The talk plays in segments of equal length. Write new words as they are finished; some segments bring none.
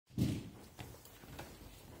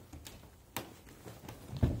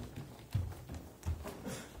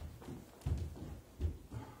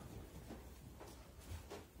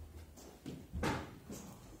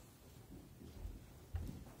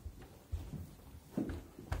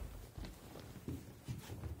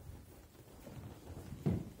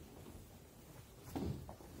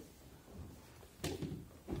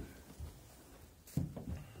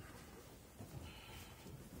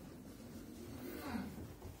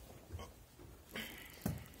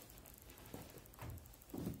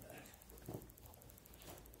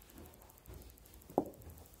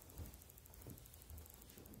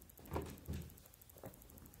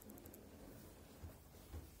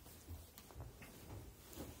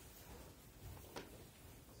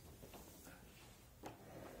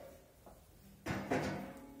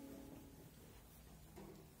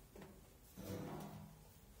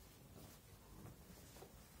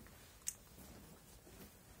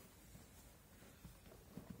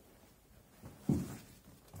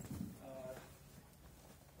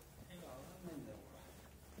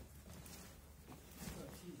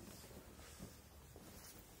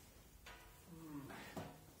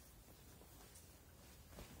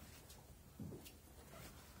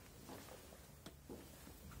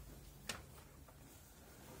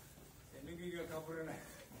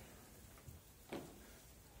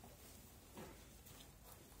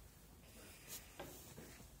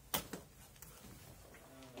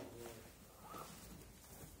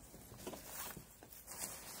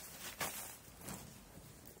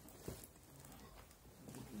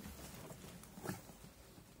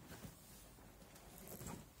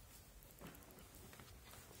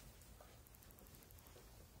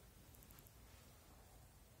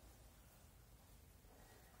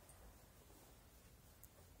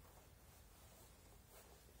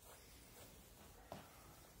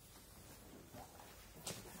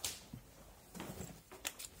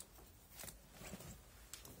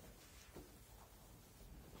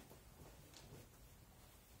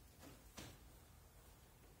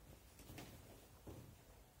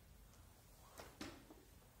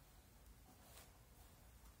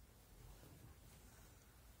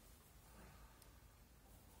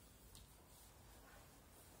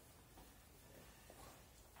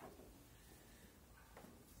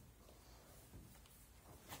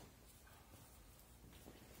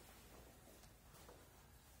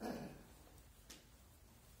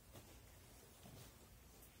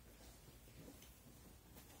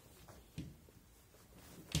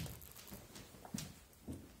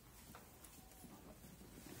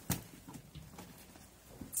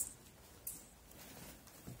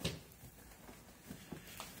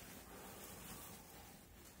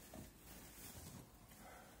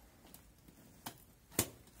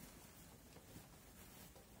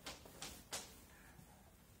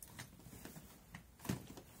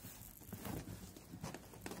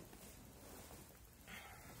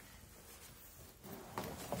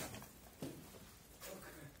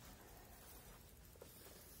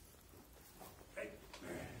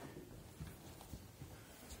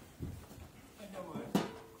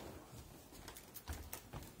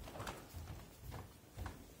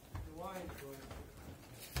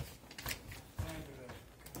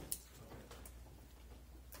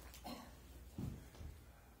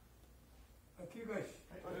切り返し。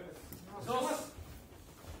どうぞ。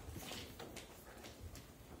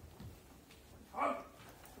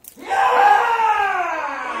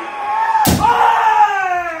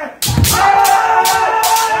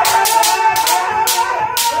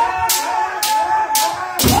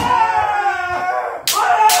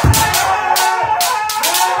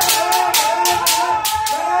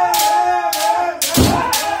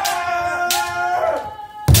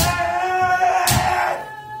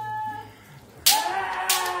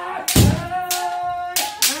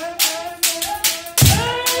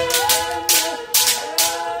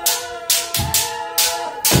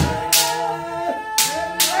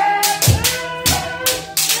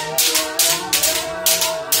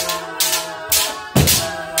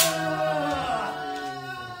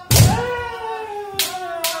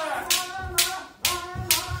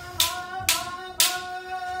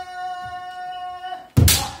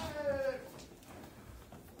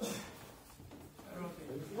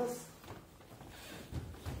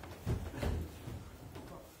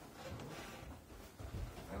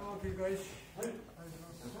切り返し。はい。お願いし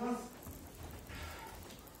ます。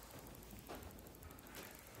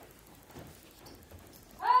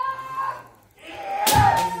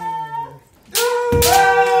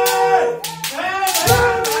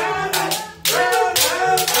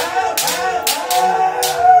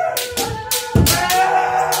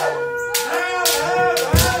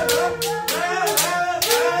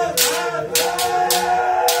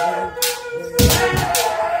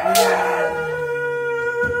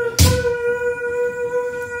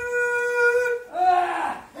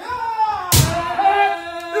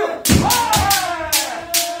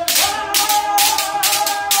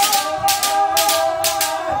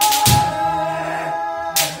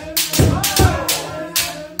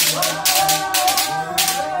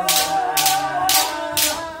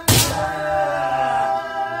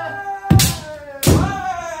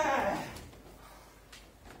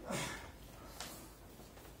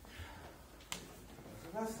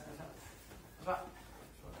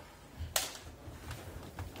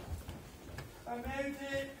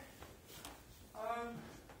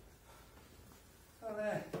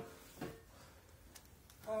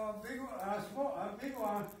Big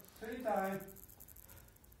one 3 times,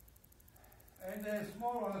 and then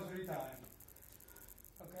small one 3 times.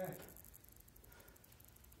 Okay.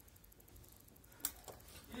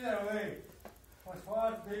 Either way, first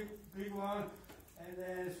big one, and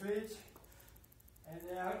then switch, and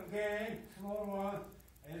then again small one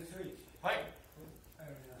and switch. はい。あり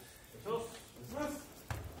がとうございます。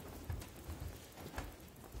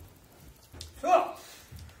そう。そう。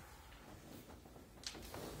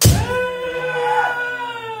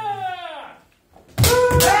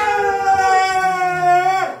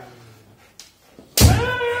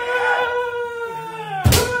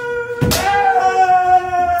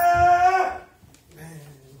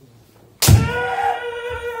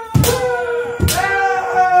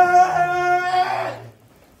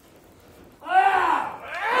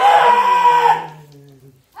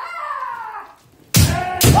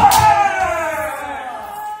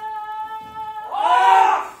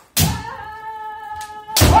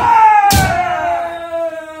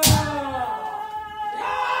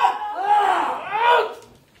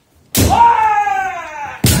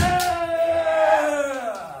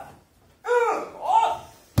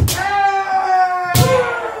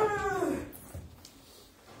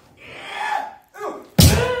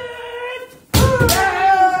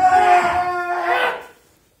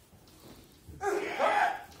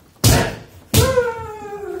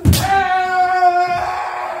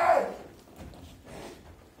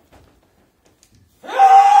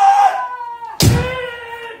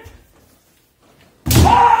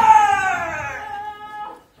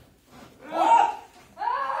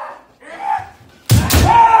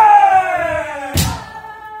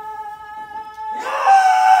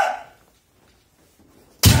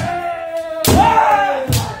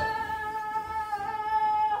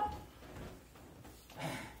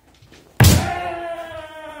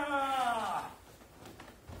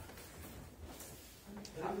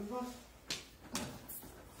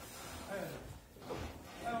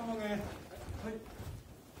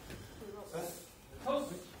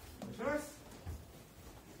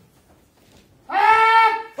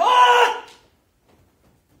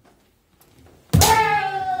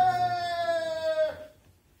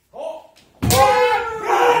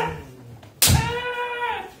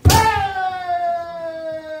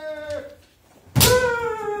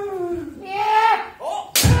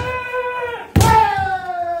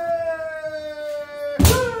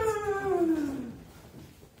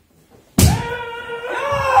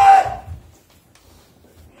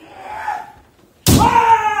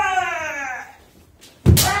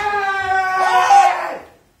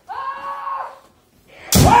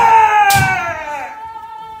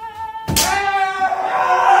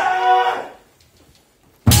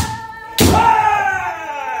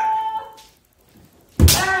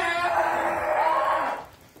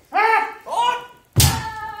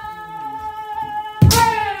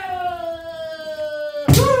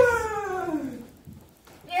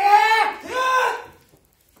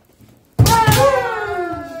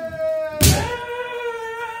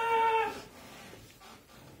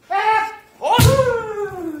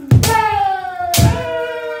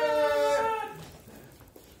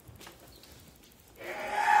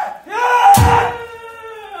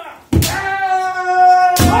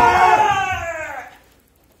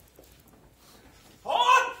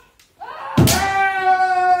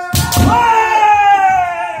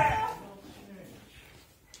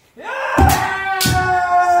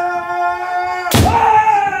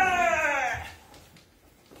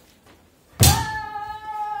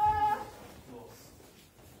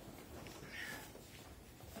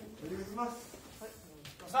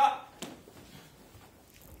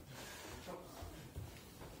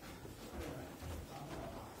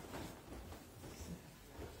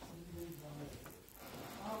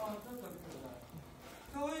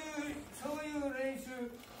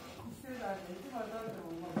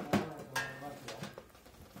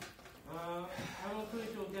don't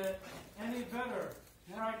think you'll get any better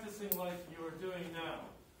practicing like you are doing now.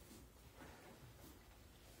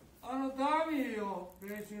 ダミーを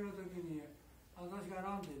練習の時に私が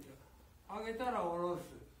何て言ったか、上げたら下ろす。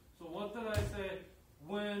So what did I say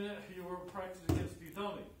when you were practicing against the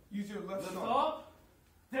dummy? Use your left Lift side. up,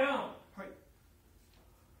 down, はい。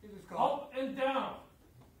いいですか？ up and down.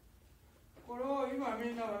 これを今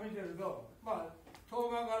みんなが見てると、まあ遠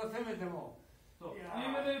側から攻めても、 So Yeah.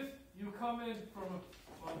 even if you come in from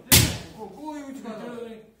this, こういう打ち you're 方。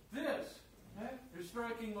 doing this. You're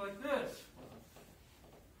striking like this.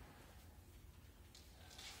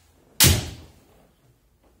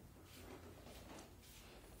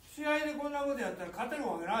 試合でこんなことやったら勝てる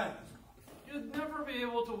わけないじゃないですか。 You'd never be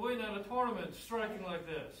able to win at a tournament striking like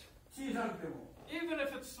this, 小さくても。 even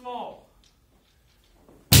if it's small.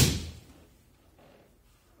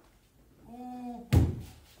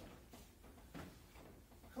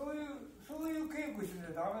 そういう稽古してち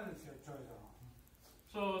ゃダメですよ、チョイさん。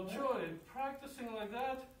 So, Troy, practicing like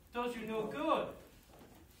that does you no good.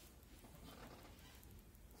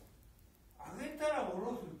 上げたら下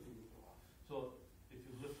ろすっていうこ So, if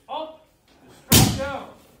you lift up, you strike down.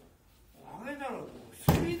 とは。上げたらス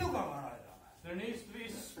ピード感がないだ。 There needs to be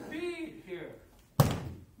speed here.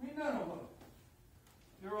 みんなのこ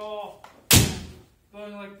の You're all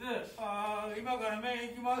going like this. 今から面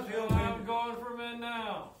行きますよ。 I'm going for men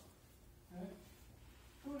now.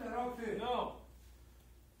 そうじゃなくて、 No.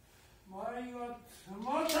 周りが詰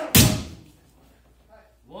まったら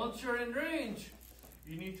Once you're in range,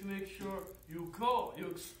 you need to make sure you go, you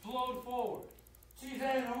explode forward. 小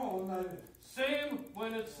さいのも同じです。 Same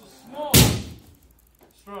when it's a small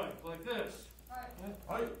strike, like this.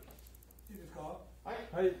 はい。いいですか？は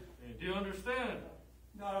い。 Do you understand?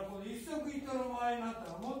 だからこの一足一頭の場合になっ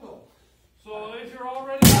たらもっと So if you're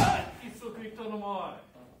already at Itsukito no Mai,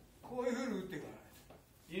 こういうふうに打っていかない。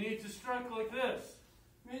 you need to strike like this.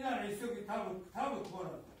 みんなの一足多分こうな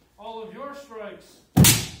る。 All of your strikes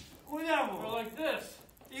これじゃ are も like this.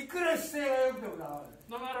 ういくら姿勢が良くてもダメです。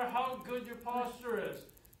 No matter how good your posture is,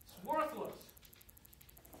 it's worthless.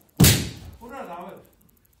 これはダメです。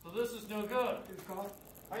 So this is no good. いいですか？は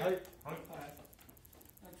い。はい。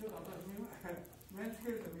ちょっと私面つ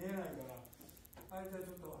けると見えないから、あいつはち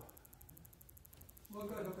ょっともう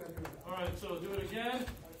一回どっかやってください。 Alright, so do it again.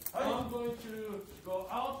 I'm going to go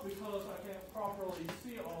out because I can't properly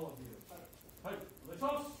see all of you. Hi, let's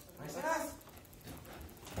up. お願いします。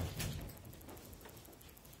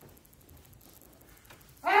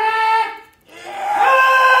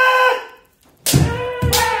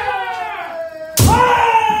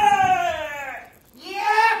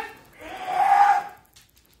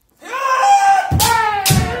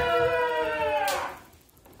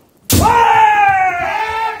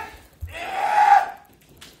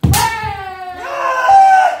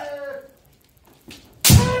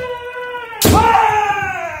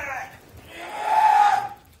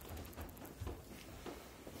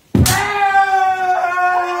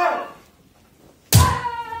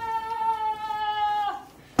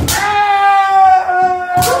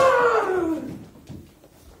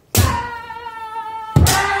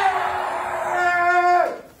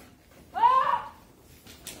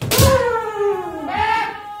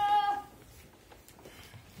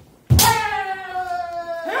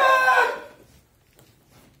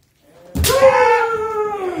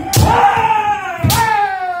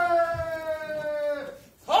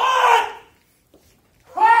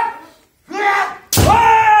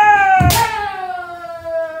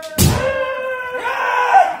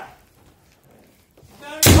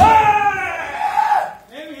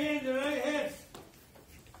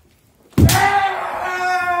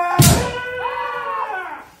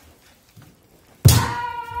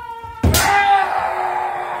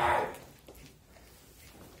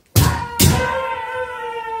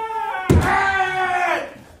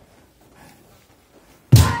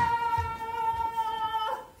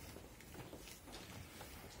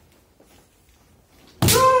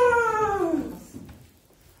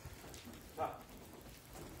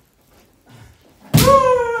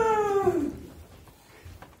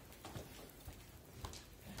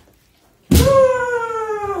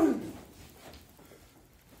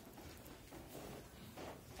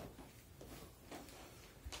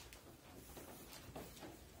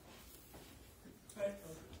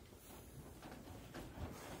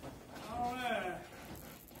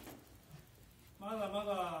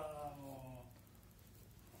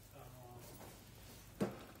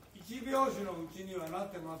拍子のうちにはな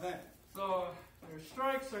ってません。 So your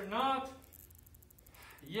strikes are not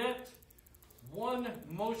yet one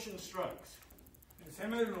motion strikes. 攻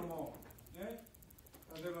めるのもね、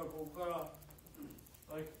例えばここから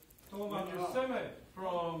Like 遠 when 巻 you が seme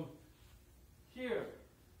from here,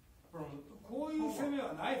 from こういう攻め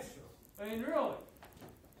はないですよ。 I mean, really,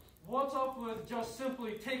 what's up with just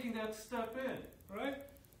simply taking that step in? Right?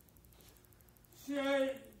 試合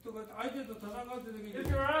とか相手と戦って時に If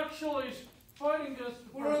you're actually fighting this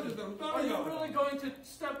これだっ person, たら打た are れ you ちゃう。 really going to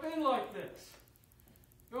step in like this?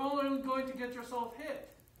 You're only going to get yourself hit.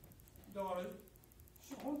 だから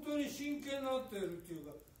本当に真剣になってるっていう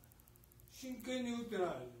か真剣に打ってない。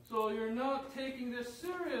 So you're not taking this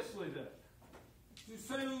seriously then. 実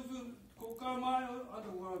際に打つここから前をあ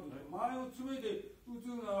とこう前を詰めて打つ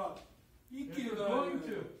なら一 If 気に you're 打たない going と to,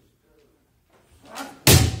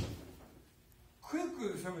 クイック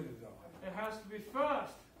で攻めてた。 it has to be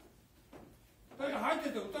fast. だけど入って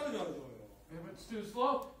て打たれちゃうでしょうよ。 If it's too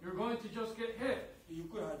slow, you're going to just get hit. ゆっ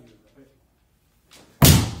くり入ってくるか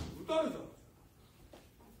ら打たれちゃうんですよ。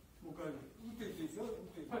もう一回打ってきていいですよ。打っ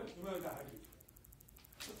てきて、はい今みたいに入ってきて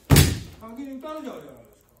先に打たれちゃうじゃない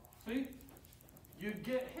ですか。 See? You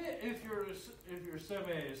get hit if your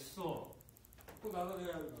seme is slow. 今度あなたでや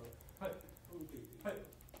るからはい打ってきて、はい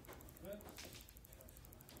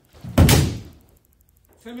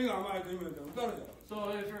攻めが甘いと今みたいに打たれちゃう。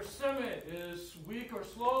 So if your seme is weak or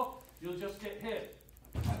slow, you'll just get hit.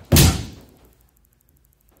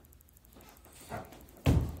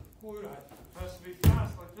 こういうの入って It has to be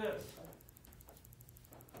fast like this.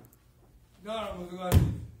 だから難しい。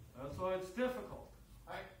 That's why it's difficult.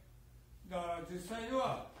 だから実際に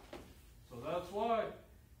は So that's why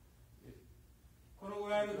このぐ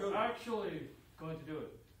らいの距 you're 離 actually going to do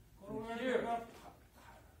it. このぐらいの距離が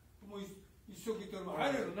もう一生懸命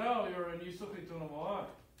入れ So る。 now you're in Isokito no Moai.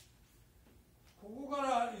 ここか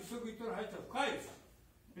ら一生懸命入ったら深いです。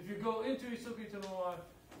 If you go into Isokito no Moai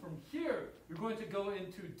from here, you're going to go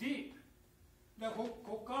into deep. だから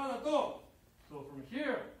こからだと So from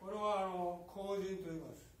here, これは後陣と言いま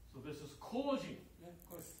す。 so this is Koji, ね、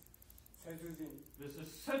これ接陣、 this is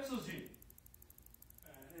Setsuji,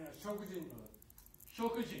 食陣、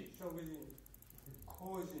 Shokuji, 食陣、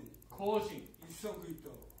後陣、 Koji, 一足一頭。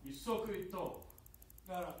 Isokuito.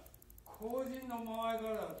 だから後陣の周りか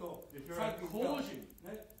らだと If you're さ at っき言った Koji, ね、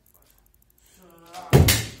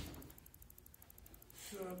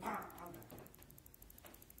スーパン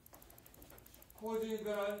後陣か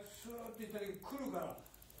らスーっていった時来るから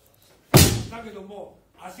だけども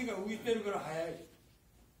足が浮いてるから速い。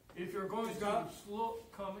 if you're going to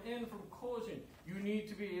come in from Kojin, you need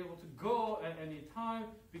to be able to go at any time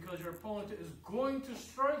because your opponent is going to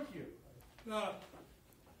strike you. だか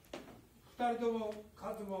ら2人とも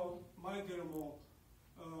カズもマイケルも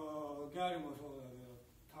ギャリーもそうだけど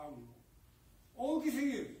タムも大きす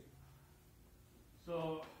ぎる。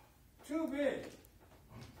 So, too big。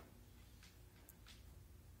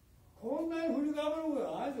こんなに振りかぶるこ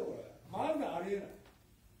とないぞこれ。まずありえない。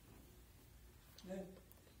ね。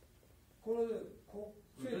これでこ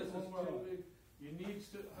っ this ち is でこんな too big. You need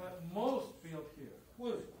to at most be up here. こ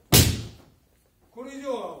うです。これ以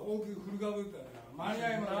上は大きく振りかぶったら You 間に合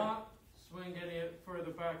い should ません。 not swing any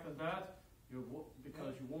further back than that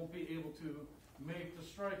because you won't be able to make the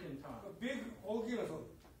strike in time. ビッグ大きいのそう。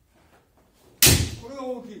これが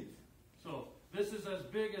大きい。 So, this is as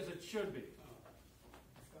big as it should be.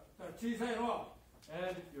 だから小さいのは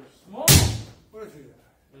And your small これですよ。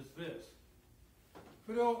 is this.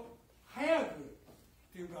 それを早くっ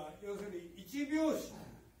ていうか要するに1拍子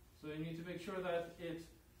So you need to make sure that it's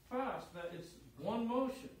fast, that it's one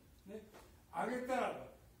motion. ね上げたら入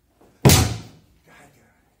ってない。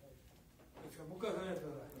ですからもう一回それやって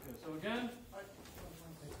ください。 Okay, so again,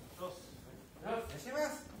 just いらっしゃいま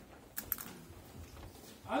す。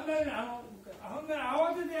あんなに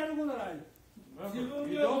慌ててやることない。 remember,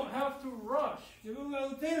 you don't have to rush. 自分が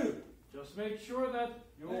打てる。 Just make sure that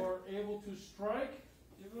you're able to strike,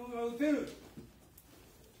 自分が打てる。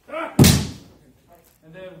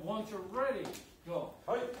 and then once you're ready, go.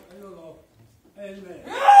 はい。どうぞ。ね。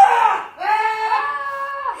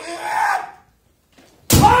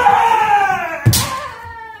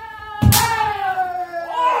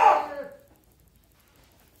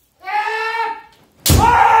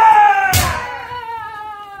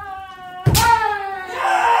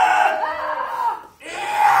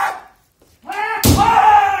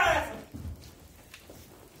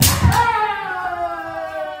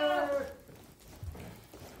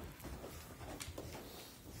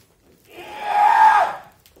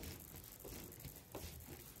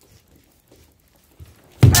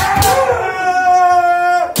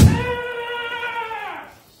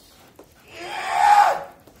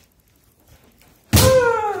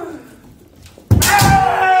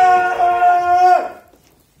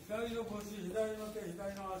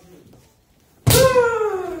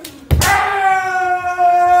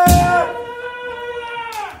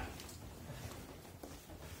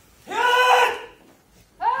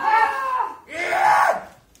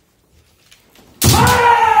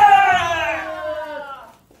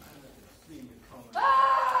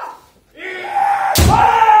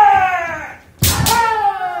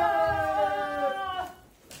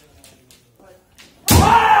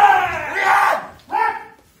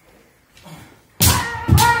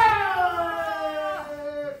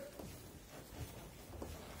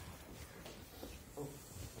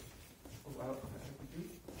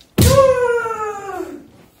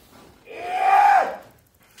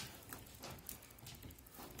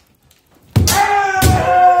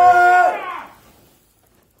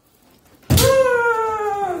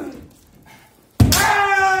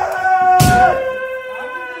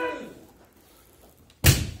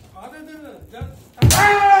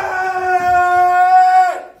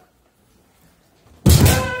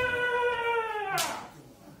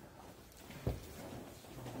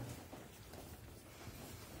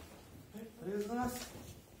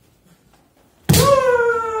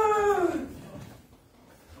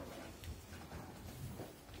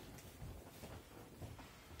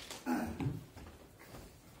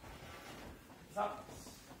さあ、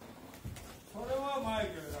それはマイ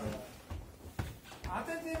ケルだから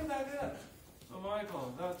当ててるだけだ。 So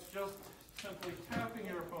Michael, that's just simply tapping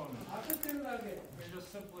your opponent. 当ててるだけ。 You're just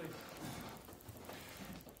simply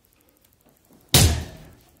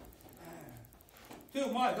手を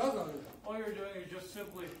前出すだけだ。 all you're doing is just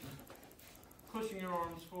simply pushing your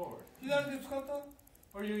arms forward. 左手使っ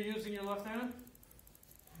た？ Are you using your left hand?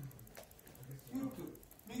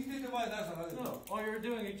 右手で前出しただけだ。 No. All you're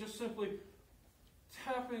doing is just simply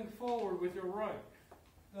tapping forward with your right.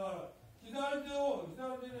 だから左手を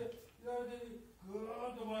左手でぐ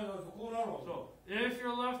ーっと前に出すとこうなるわけ。 So, if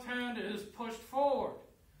your left hand is pushed forward,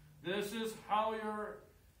 this is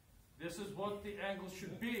what the angle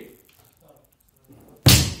should be.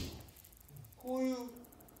 こういう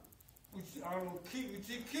打ち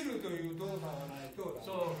切るという動作がないとだ。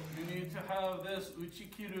 So, you need to have this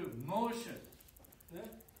uchikiru motion.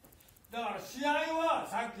 ね。だから試合は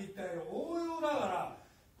さっき言ったように応用だから。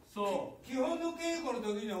 So, 基本の稽古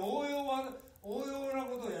の時には応用なこ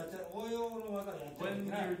とをやっちゃ応用の技をやっちゃい when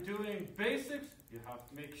けない。 you're doing basics, you have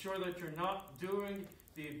to make sure that you're not doing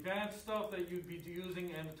the advanced stuff that you'd be using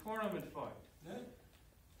in a tournament fight. ね。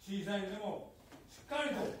小さいでもしっかり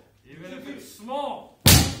と Even if it's small, 打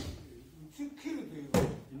ち切るという。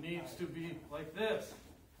 it needs to be like this.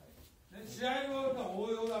 ね。試合は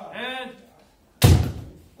応用だから。 And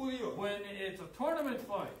ここでいいよ。 when it's a tournament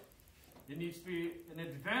fight, it needs to be an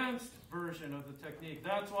advanced version of the technique.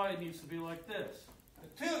 That's why it needs to be like this.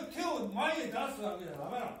 手を前へ出すだけじゃダ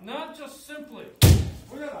メなの。 Not just simply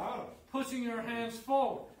これじゃダメなの。 pushing your hands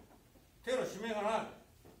forward. 手の締めがない。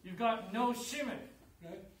 You've got no shimmy.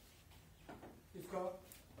 ね。いいですか。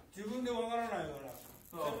自分でわからないから。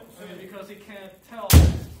 So, because he can't tell.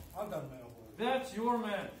 あんたの目がこれ。 That's your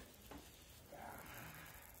man.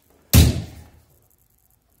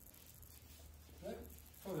 ね。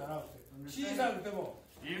そうじゃなくて。小さくても。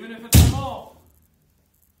 Even if it's small,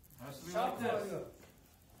 it has to be シャー like プは this.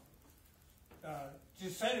 だから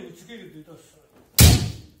実際に打ち切るというと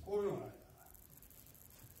こういうのが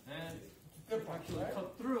ない。 And で actually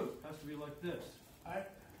cut through, it has to be like this. はい。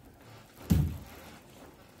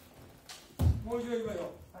もう一度言いましょう。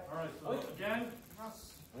 All right, so again,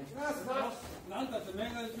 お願いします just 何だって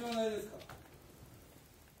面が一番大事ですか。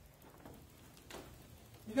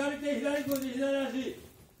左手、左腰、左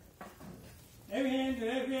足。レフヘンド、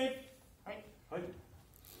レフヘッド。はい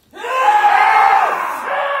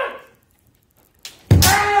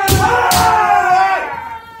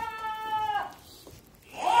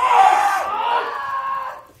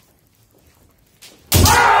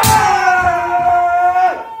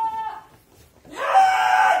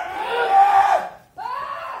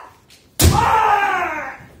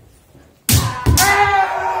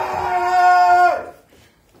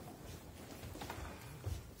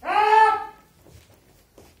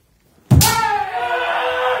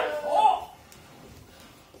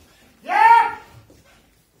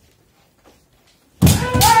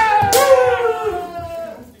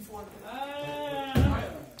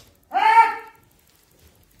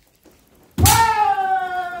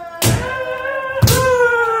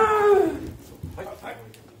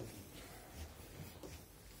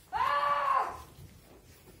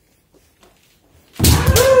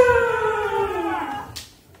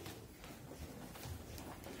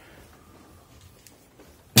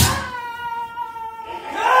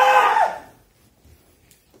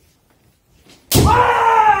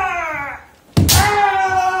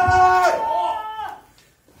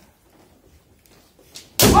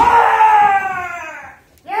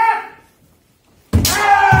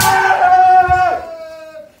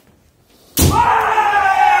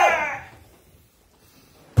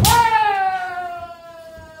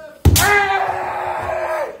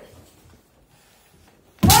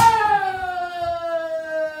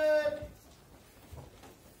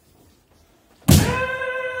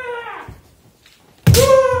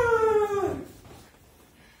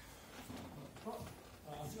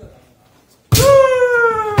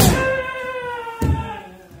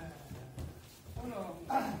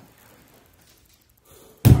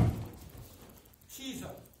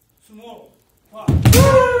small, far,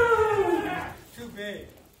 too big.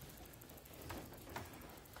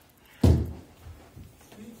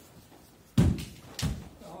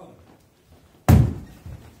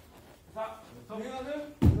 자, 동행하세요.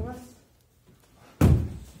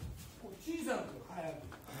小さく早く。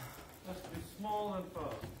 Has to be small and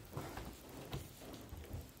fast.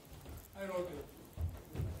 はい、ローテ。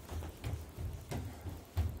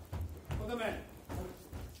おため。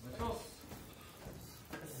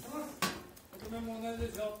おためも同じ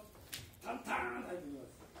ですよ。タンタン入ってきま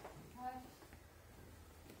す。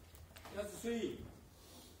やつ3。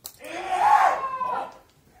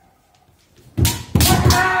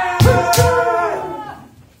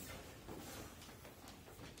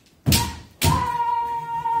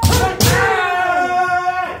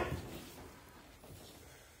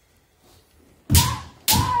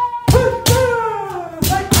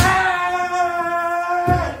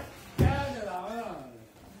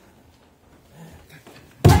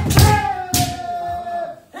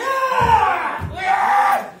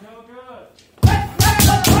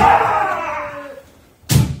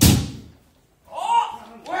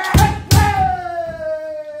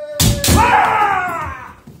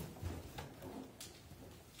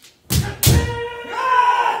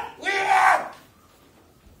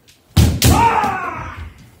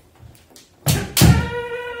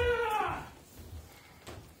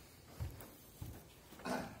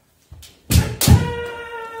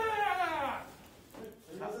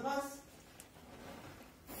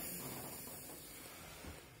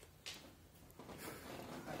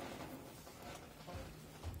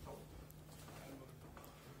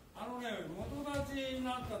友達に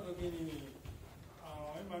なった時に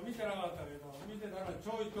今見てなかったけど、見てたらち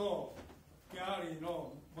ょいとギャーリー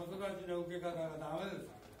の元立ちの受け方がダメです。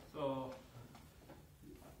 So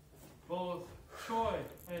both Choi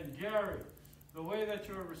and Gary, the way that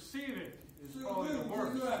you're receiving is probably the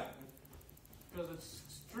worst because it's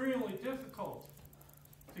extremely difficult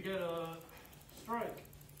to get a strike.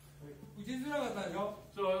 打ちづらかったでしょ。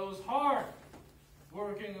 So it was hard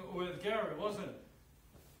working with Gary, wasn't it?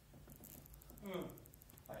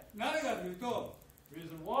 なぜかというと、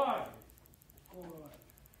 Reason why? こ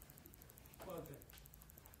うやって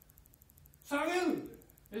下げるんだ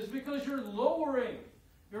よ。 Is because you're lowering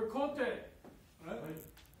your kote. はい、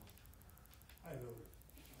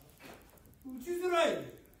打ちづらいんだよ。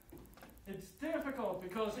 It's difficult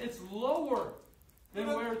because it's lower than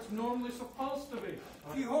where it's normally supposed to be.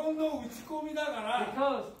 基本の打ち込みだから。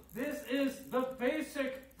 Because this is the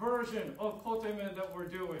basic version of kotemen that we're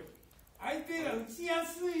doing. 相手が打ちや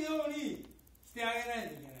すいようにしてあげない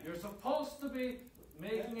といけない。 You're supposed to be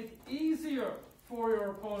making it easier for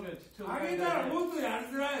your opponent to 上げ land たら a hit. もっとやり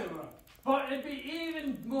づらいの。 But it'd be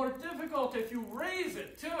even more difficult if you raise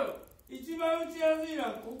it too. 一番打ちやすいの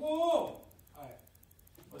はここを、はい、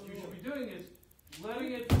 What you should be doing is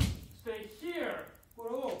letting it stay here. これ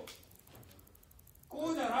を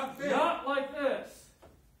こうじゃなくて、 Not like this.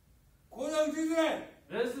 これは打ちづらい。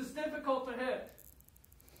 This is difficult to hit.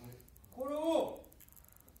 これを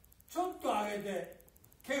ちょっと上げて、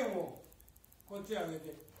剣をこっち上げ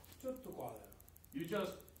て、ちょっとこう上げる。 You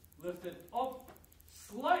just lift it up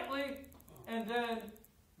slightly and then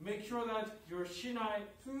make sure that your shinai,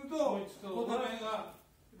 すると、小手目が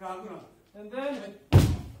楽なんです。 and then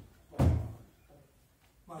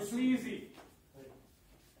まあ、 it's す easy.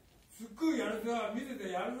 っごいやると見てて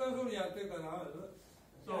やるだそうにやってるからダメだよ。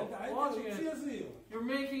 So 相手 watching 打ち it, やすいよ。 you're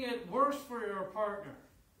making it worse for your partner.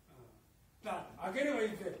 開ければい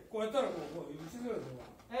いって、こうやったらもう打ちづらいですよ。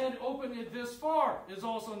 And opening it this far is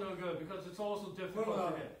also no good because it's also difficult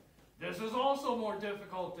to hit. This is also more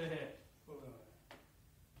difficult to hit.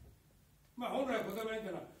 まあ本来小手目ってい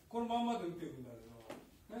うのはこのまんまで打っていくんだけ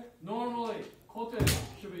ど、ね。 Normally, kote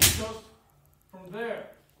should be just from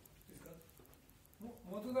there. ですから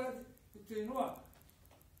元立ちっていうのは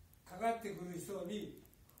かかってくる人に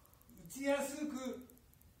打ちやすく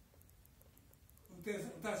打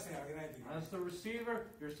たせてあげないといけない。 As the receiver,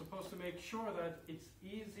 you're supposed to make sure that it's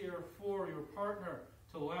easier for your partner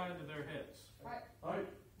to land their hits. はい。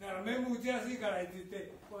だから面も打ちやすいからって言っ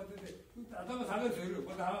てこうやって頭下げる人いる。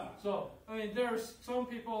これダメだ。 So, I mean, there's some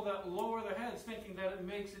people that lower their heads thinking that it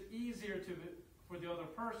makes it easier for the other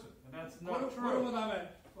person, and that's これ not これ true. もダ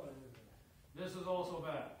メ。 This is also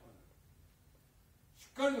bad.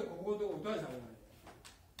 しっかりとここと打たせてあげない。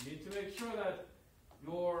 You need to make sure that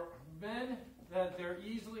your men, that they're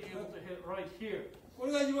easily able to hit right here. こ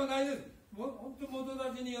れが一番大事です。本当元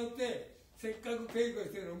立ちによってせっかく稽古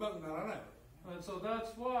してるのうまくならない。 And so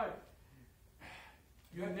that's why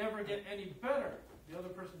you never get any better. The other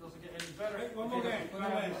person doesn't get any better. Hey, one more game. If you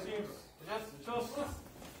have a receiver. Just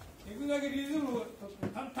できるだけリズムを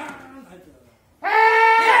タンタンと入ってください。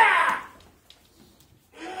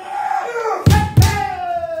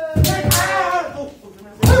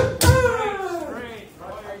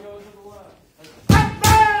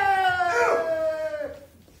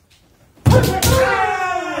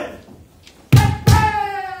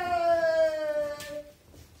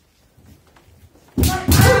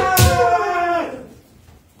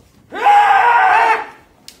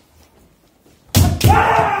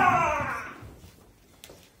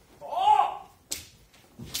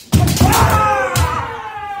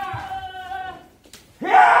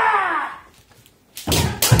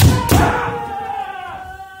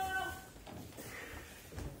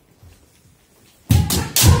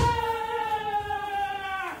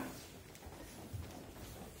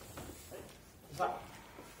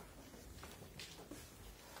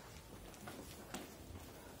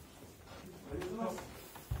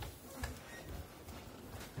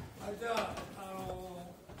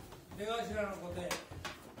出頭の固定。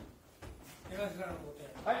出頭の固定。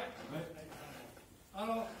はい。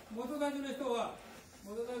元立ちの人は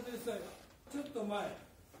ちょっと前。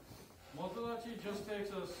元立ち just takes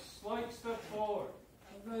a slight step forward.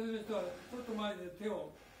 元立ちの人はちょっと前で手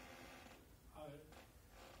を。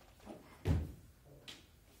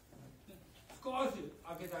少し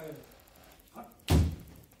開けてあげる。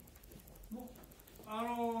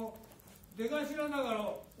出頭だから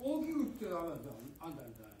大きくってダメなんだよ、あんた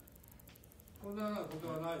みたいな。こんなようなこと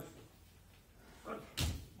はないですよ。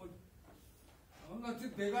そんなで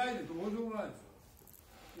かいでどうしようもないですよ。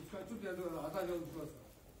ですからちょっとやってください。当たりを打ちますか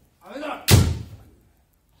ら。上げた！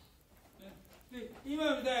で、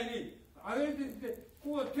今みたいに上げていって、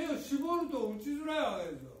こう手を絞ると打ちづらいわ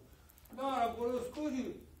けですよ。だからこれを少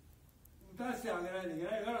し打たせてあげないといけ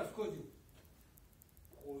ないから少し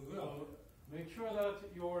こういうふうな。Make sure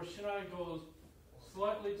that your shinai goes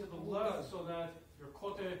slightly to the left so that your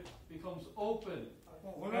kote becomes open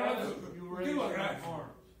as you raise your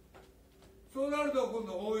arms. そうなると今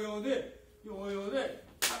度応用で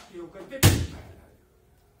パッて横に出てです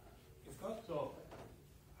か？そ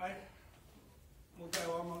う。はい。もう一回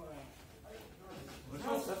ワンマン。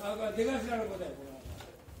出頭の答え。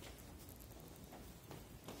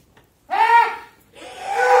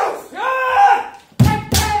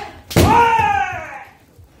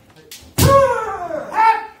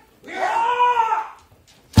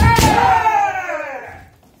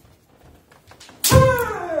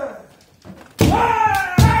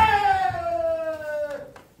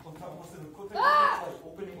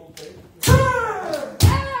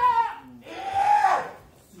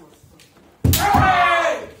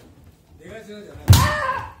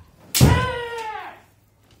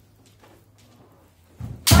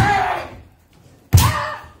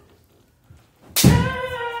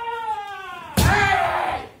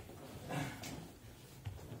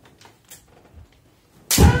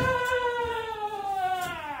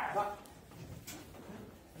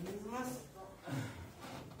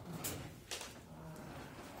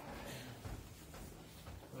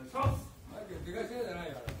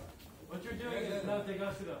What you're doing is not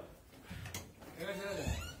tegashira.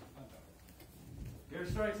 Your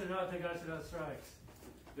strikes are not tegashira strikes.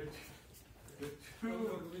 They're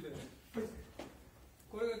too.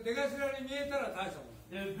 これが出頭に見えたら大したもん。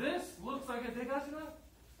If this looks like a tegashira,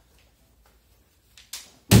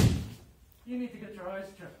 you need to get your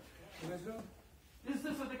eyes checked. Is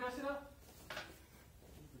this a tegashira?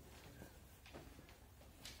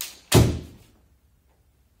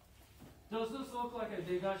 Does this look like a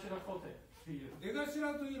degashira kote to you? 出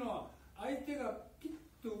頭というのは相手がピッ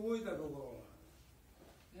と動いたとこ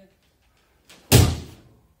ろ、ね、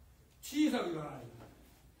小さく言わない。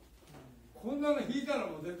こんなの引いたら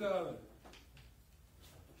もう絶対ダメ。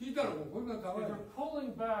引いたらもうこんなのダメ。 If you're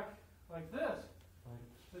pulling back like this,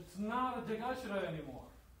 it's not a degashira anymore.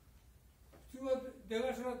 普通は出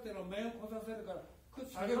頭っていうのは面をこさせるからくっ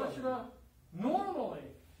下げる。 Degashira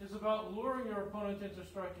normally is about luring your opponent into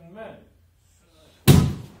striking men.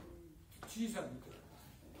 小さく言ってる。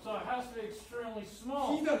 So it has to be extremely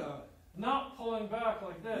small, 引いたらダメ。 not pulling back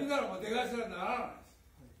like 引い this. たらもう出頭にならない。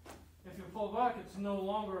 If you pull back, it's no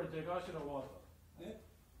longer a degashira waza. ね、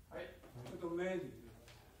はい。ちょっと面で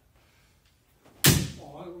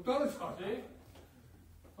打たるしかない。 See?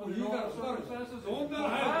 Under normal circumstances, if you pull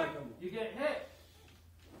back, you get hit.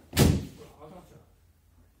 当たっち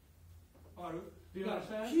ゃう。ある？ Do you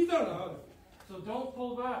understand? 引いたらダメ。 So don't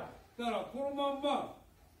pull back. だからこのまんま、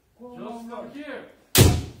このま Just んま from here,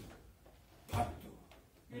 パッと、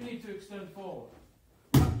 you need to extend forward.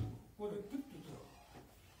 これでプッとする。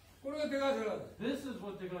これが出頭です。 This is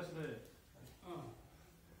what degashira is.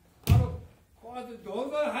 こうやってどん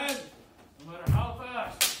どん速い。 No matter how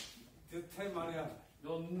fast, 絶対間に合わない。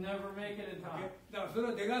 you'll never make it in time. だからそれ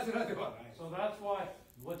は出頭ではない。 So that's why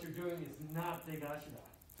what you're doing is not degashira.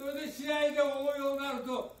 それで試合で応用になる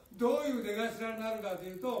と、どういう出頭になるかと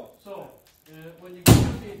いうと、 So when you get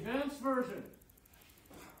to the advanced version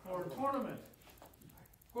for a tournament,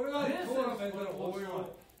 これがトーナメントの応用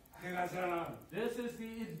出頭なの。 this is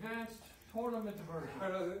the advanced tournament version.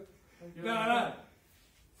 だから、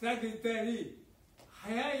さっき言ったように、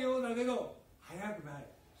速いようだけど、速くない。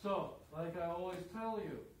 So, like I always tell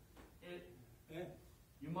you,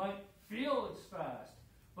 you might feel it's fast,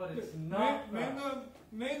 but it's not fast.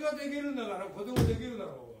 面ができるんだから、子供できるだ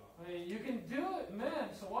ろうが。 I mean, you can do it, man,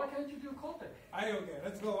 so why can't you do kote? はい、OK。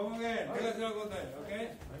Let's go. One again. 出頭答え。OK?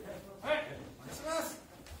 はい。お願いします。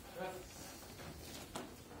はい。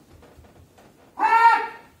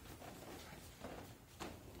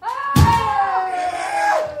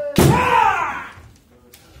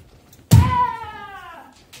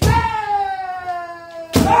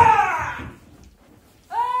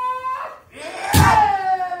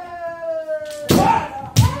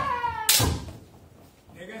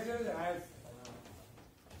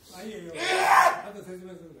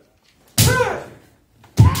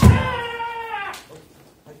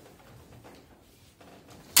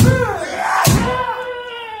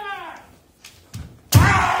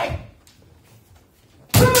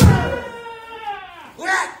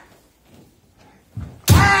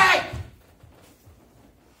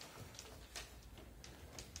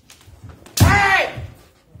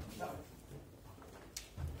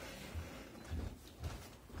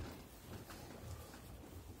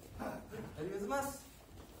ありがとうございます。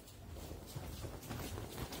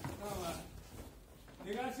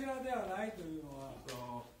出頭ではないというのは、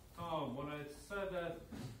 So, Tom, when I said that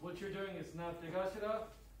what you're doing is not degashira,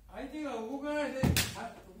 相手が動かな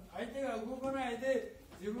いで、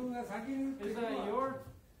自分が先に打って is いくの that は you're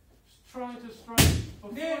trying to strike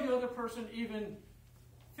before the other person even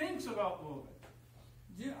thinks about moving.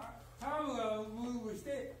 タームがムーブし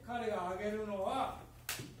て彼が上げるのは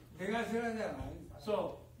出頭じゃない。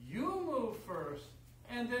 So, you move first,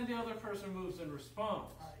 and then the other person moves in response.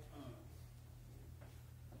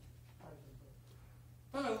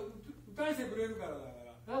 ただ打たしてくれるからだか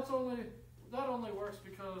ら。 That only works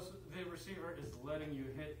because the receiver is letting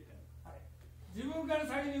you hit him. 自分から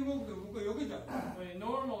先に動くと向こう避けちゃう。 I mean,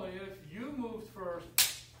 normally, if you moved first,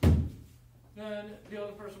 then the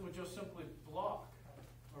other person would just simply block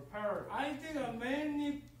or parry. 相手が面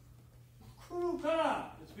に来るか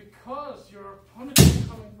ら It's because your opponent is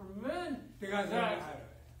coming from men 出頭に入 that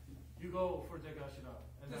る。 you go for degashira.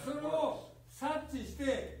 And で that それ works. を察知して、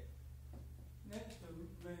ね、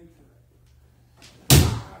面に来る。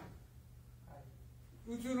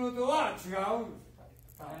打つのとは違うんで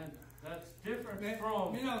す。 And that's different Ne-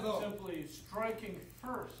 from Minato. simply striking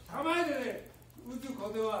first. 構えてね、打つ小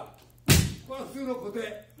手は、これは普通の小手。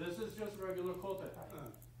 This is just regular kote.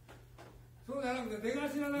 そうじゃなくて出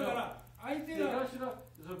頭だから相手が、 Degashira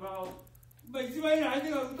is about まあ、一番いいのは相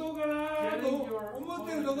手が打とうかなと思っ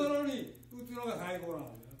てるところに打つのが最高なんだ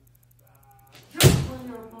よ。 just when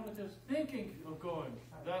your opponent is thinking of going,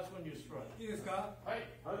 that's when you strike. いいですか？ Right.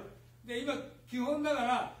 で、今基本だか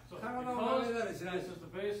ら So 体を曲げたり because しない。 this is the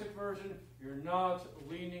basic version, you're not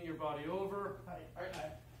leaning your body over.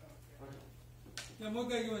 じゃあもう一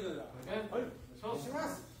回行きましょうじゃあ。 Okay? So, しま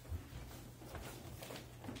す。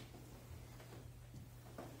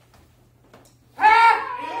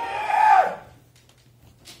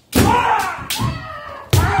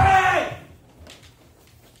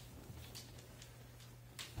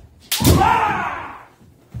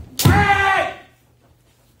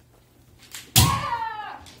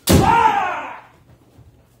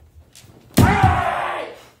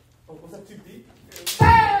Was that too deep?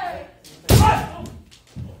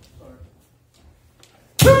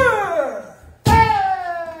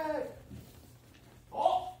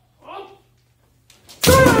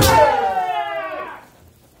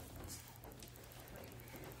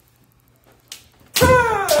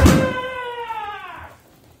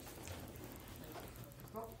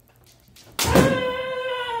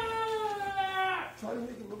 Try to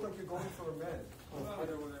make it look like you're going for a man. あり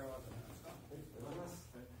がとうございま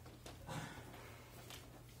す。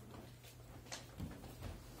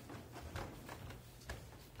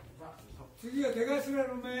次は出頭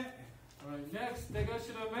の目。 alright, next,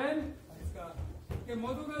 degashira men. ですか。で、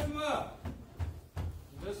元立ちは、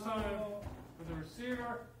 This time, for the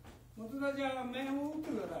receiver, 元立ちは面を打って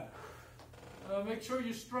ください。 make sure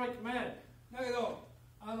you strike men. だけど、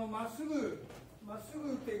まっすぐ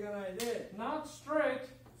打っていかないで、 Not straight,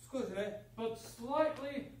 少しね、 but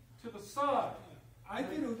slightly to the side. 相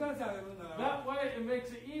手に打たせてあげるんだから That way, it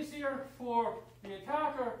makes it easier for the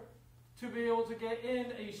attacker to be able to get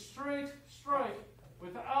in a straight strike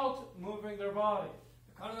without moving their body.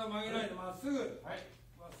 体を曲げないでまっすぐ、 Right?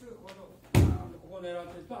 まっすぐここ狙っ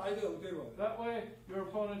ていったら相手が打てるわけ。 That way, your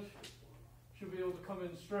opponent should be able to come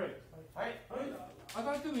in straight. 当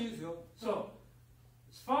たってもいいですよ。 So,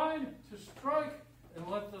 it's fine to strike and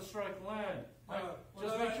let the strike land. Right?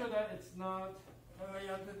 Just make sure that it's not. お互い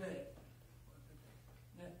やってて、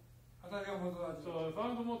ね、当たりが元立ち。 So, if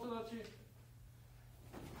I'm the motodachi,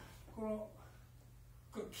 こ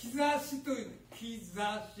れ兆しという、兆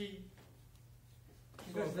し。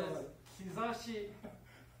兆し so that's kizashi.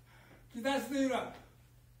 兆しというのは、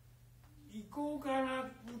行こうかな、打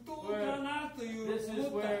とうかなという This is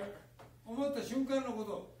where 思った瞬間のこ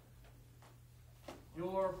と。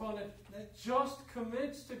 your opponent just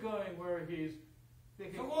commits to going where he's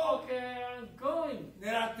thinking, So- okay, I'm going.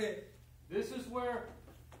 狙って、 This is where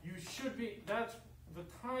you should be, that's the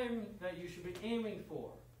time that you should be aiming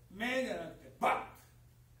for. 目じゃなくて、バ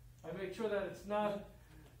I make sure that it's not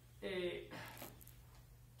a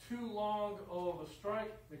too long of a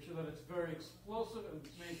strike. Make sure that it's very explosive and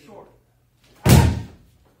it's made short.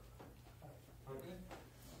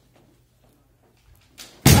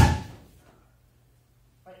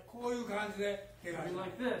 感じで出がし Be ま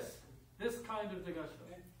す。 like this kind of 出がし。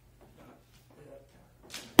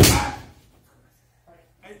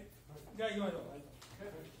はい。じゃあ行きましょう。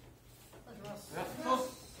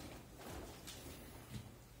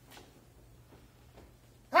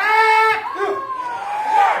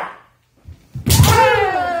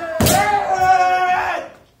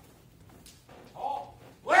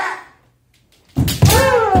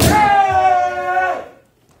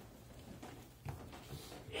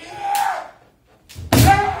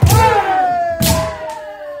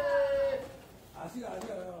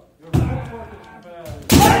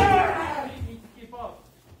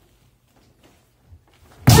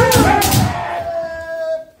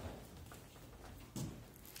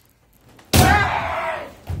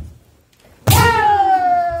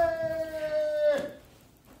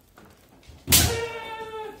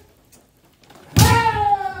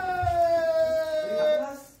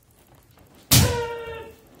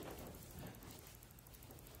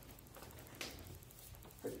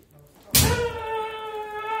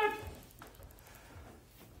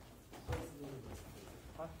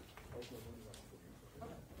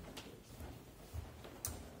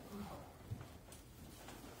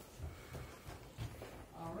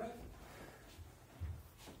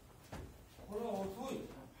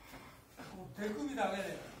手首だけ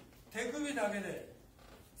で、手首だけで。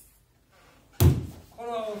こ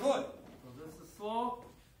れは遅い。So this is slow,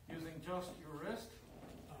 using just your wrist.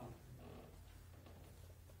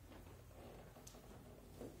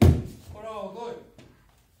 これは遅い。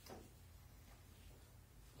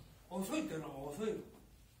遅いっていうのは遅い。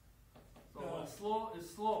So what's slow is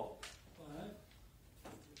slow.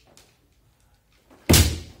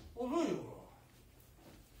 遅いよ。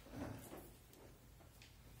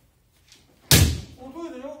遅い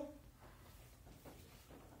でしょ。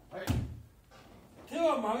はい。手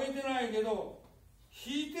は曲げてないけど、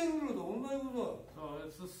引いてるのと同じこと。So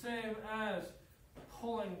it's the same as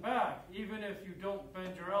pulling back, even if you don't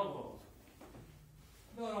bend your elbows.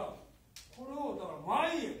 だから、これをだから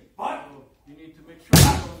前へ、バッ。So you need to make sure you're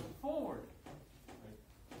going forward.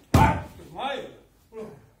 バッって前へ。これ、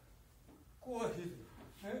こう引い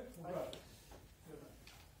てる。ね。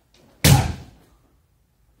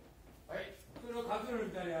それをカツラ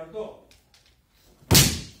みたいにやると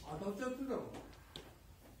当たっちゃってるだろ。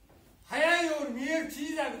速いように見える、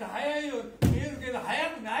小さくて速いように見えるけど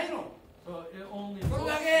速くないの。 So it only それ looks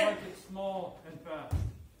だ like け。 it's small and fast.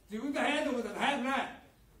 自分で速いと思ったら速くない。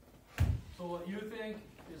 So what you think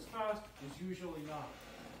is fast is usually not.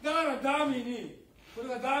 だからダーミーに、これ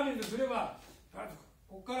がダーミーとすれば、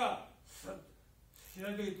ここからし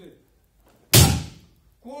ないといって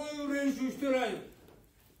こういう練習してないよ。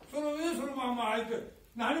その上でそのまんま相手、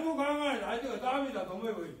何も考えないで相手がダーミーだと思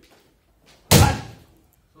えばいい。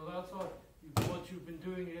 So that's what you've been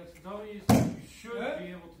doing against the dummies, you should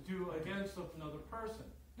be able to do against another person.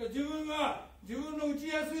 自分が自分の打ち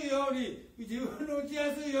やすいように打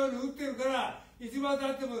ってるからいつまで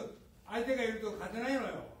たっても相手がいると勝てないのよ。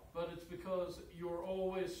 But it's because you're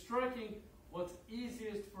always striking what's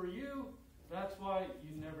easiest for you. That's why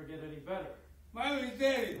you never get any better. 前も言った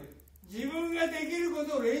ように自分ができるこ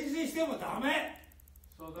とを練習してもダメ。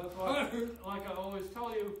 So that's why, like I always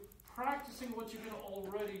tell you, practicing what you can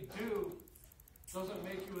already do doesn't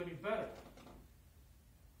make you any better.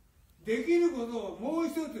 できることをもう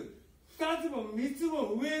一つ、二つも三つ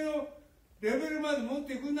も上のレベルまで持っ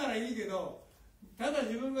ていくならいいけど、ただ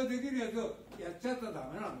自分ができるやつをやっちゃったらダ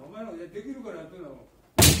メなの。お前のできるからやってるの。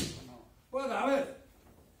これはダメです。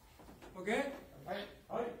OK？ はい。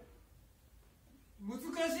はい。難し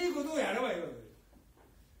いことをやればいいわけです。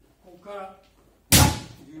ここからバッ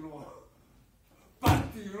っていうのをバッっ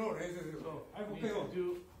ていうのを練習する。 So はい、ここ you よ。 need to do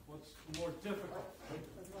what's more difficult.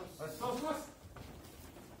 そうします。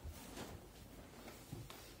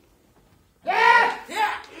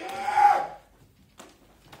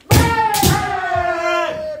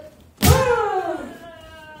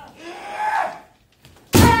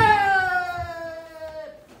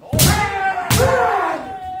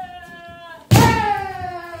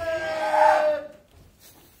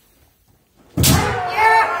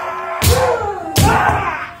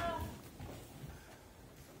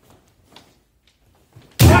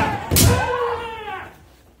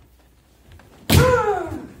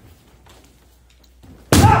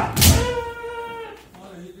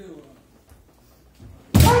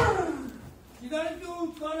左手を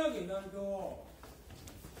使わなきゃ左手を。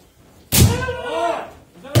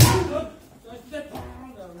左手をそしてポー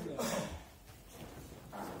ンってやるんだよ。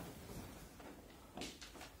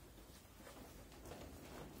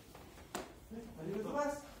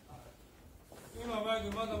今マイ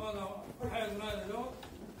クまだまだ速くないでしょ。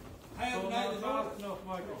早く So ないで not しょ fast enough,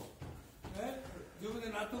 Michael. ね自分で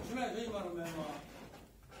納得しないでしょ今の面は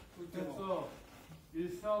打って And も so you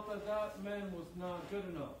felt that that man was not good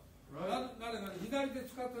enough, な right? ぜかね左手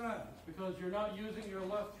使ってない Because you're not using your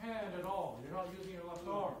left hand at all. You're not using your left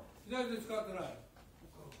arm. 左手使ってない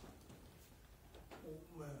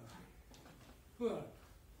お前そう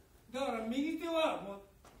だだから右手はもう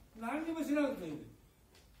何にもしなくていいん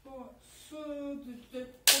だよもうスーッといって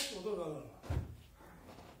ポッと落とすだから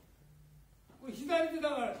これ左手だ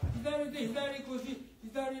から左手左腰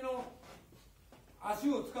左の足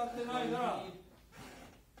を使ってないから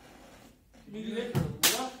右手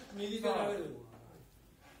右手だけで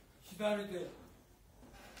左手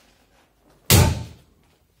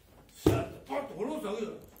シャッとパッと下ろすだけ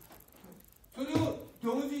だそれを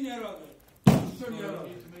同時にやるわけ一 So 緒に you やるわけ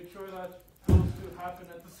need to make sure that those two happen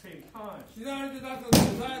at the same time. 左手出すのと押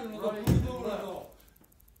さえるのと振り込むのと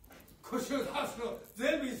腰を出すの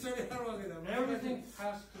全部一緒にやるわけだ Everything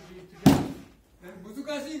has to be together. 難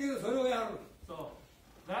しいけどそれをやる So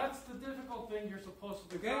that's the difficult thing you're supposed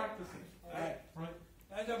to be Okay. practicing. はい Right?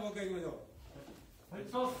 はいじゃあもう一回行きましょう And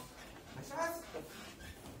so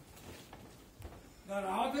だから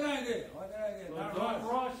慌てないで慌てないで so なる don't ほ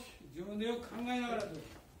ど rush. 自分でよく考えながら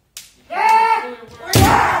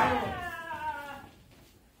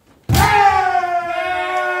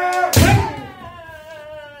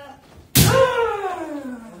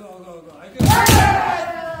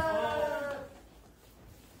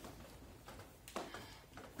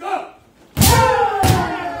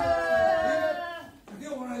Fully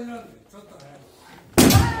aware of what you're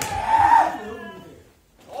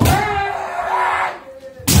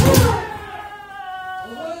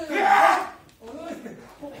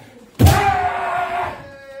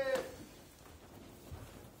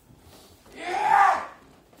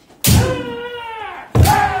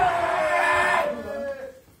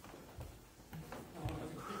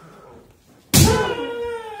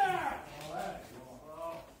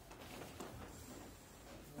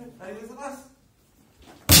ありがとうございます。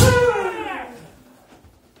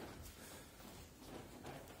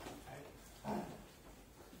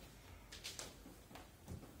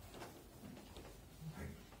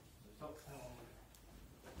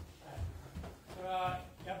それは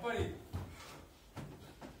やっぱり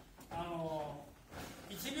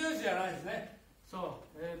一拍子じゃないですね So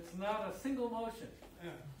it's not a single motion.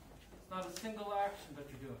 It's not a single action that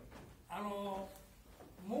you're doing.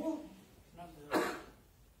 もうなんていうの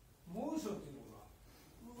モーションっていうのが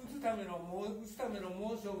打つためのモ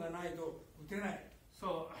ーションがないと打てない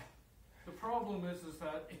So the problem is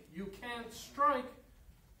that you can't strike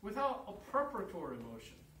without a preparatory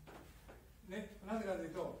motion. ねなぜかという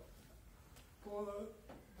とこの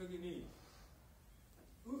時に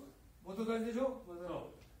元出しでしょ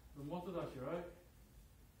So the motodashi, right?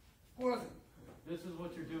 こうなんですよ This is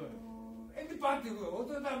what you're doing. でバッていく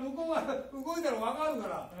音だ向こうが動いたら分かるか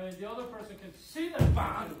ら I mean, the other person can see that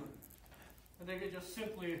バーンってくる and they can just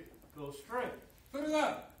simply go straight. それ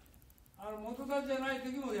が元出しじゃない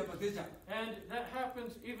時もやっぱ出ちゃう And that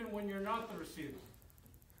happens even when you're not the receiver.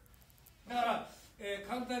 だから、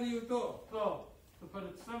簡単に言うと So, to put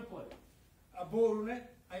it simply, ボールね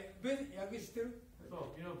野球知ってる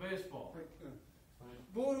so you know baseball.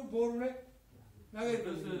 ボールね投げる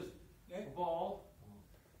This 時に is a ball.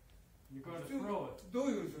 You're going to throw it. どう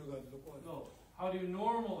いうふうにするかというとこう No. How do you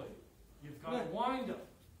normally? You've got a wind up.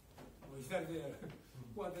 左手やる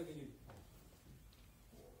こうやってできる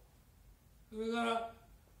それから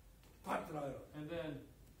パッと投げる And then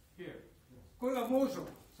here. これがモーション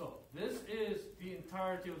So, this is the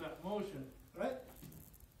entirety of that motion.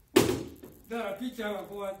 だからピッチャーが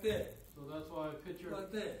こうやって So that's why a こ pitcher うや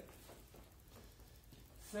って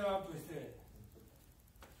ステップアップして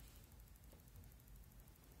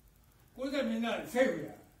これでみんなセーフ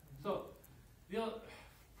や So, the other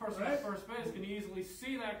person at first base can easily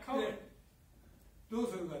see that coming. でどう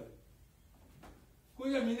するかこ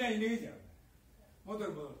れじゃみんないねえじゃん戻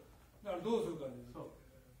るだからどうするか So,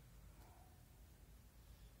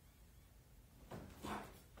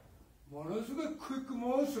 ものすごいクイック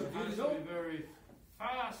モーション it って言う has でし to ょ be very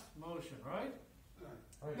fast motion, right?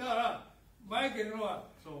 だからマイケルのは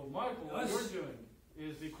So, Michael, what Yes. you're doing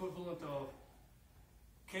is the equivalent of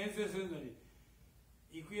牽制するのに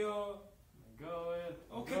行くよ go in,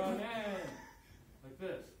 Okay. go in, like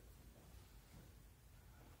this.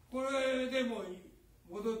 これでもう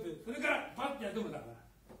戻ってそれからパッてやってもだから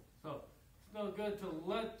So, it's no good to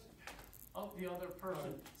let up the other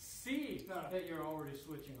person see No. that you're already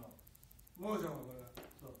switching up. モーションはこれだ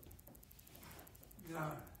So, だから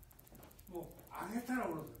もう上げたら下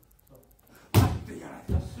ろす so パッていかない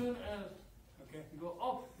as soon as OK you go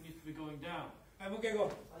up, you needs to be going down. はい、もう一回行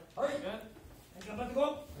こう。はい。 Again. 頑張っていこう。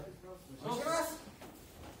お願いします。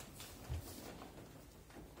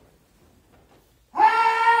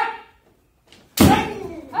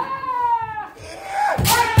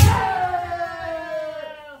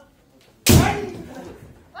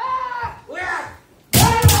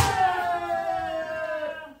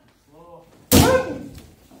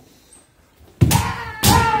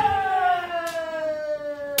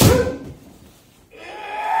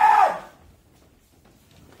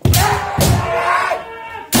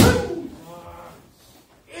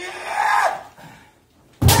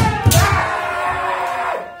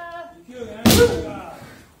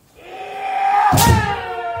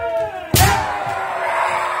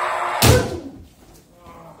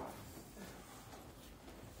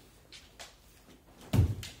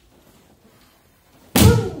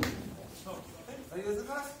ありがとうご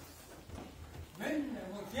ざいます。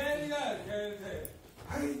もう気合い入れなよ、気合い入れて。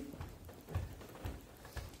はい。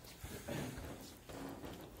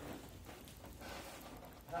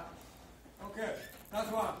OK、ラス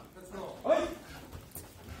トワン、レッツゴー。はい。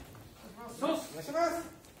そうお願いします。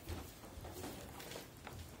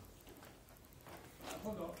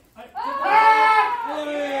今度。はい。は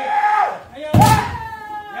い。や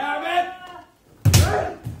べ。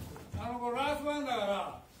これラストワンだか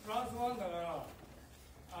ら、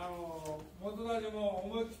元立ちも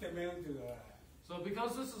思い切って目打ってください。So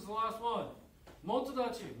because this is the last one,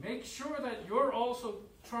 motodachi, make sure that you're also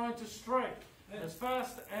trying to strike as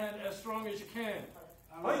fast and as strong as you can.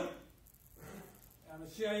 はい。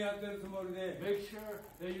試合やってるつもりで、 Make sure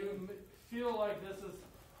that you feel like this is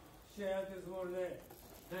試合やってるつもりで、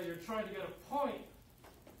 that you're trying to get a point.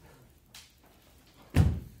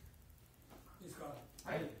 いいですか。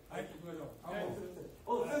はい。はい、行きましょう。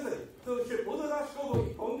お、先生、そのボトダッシュコー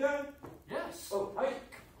ド本番。 Yes. お、はい。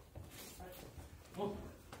Well,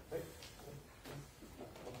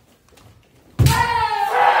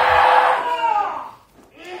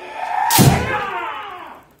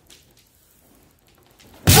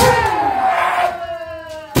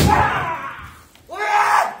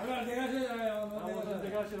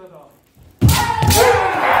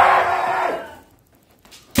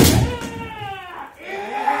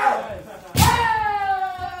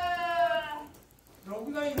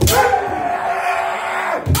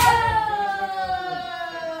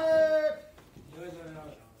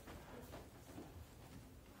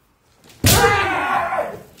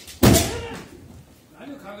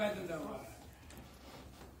 何を考えてんだよ、お前。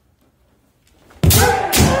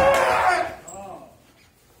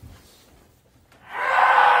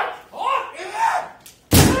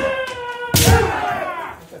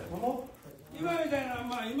今みたいな、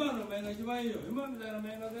まあ今の面が一番いいよ。今みたいな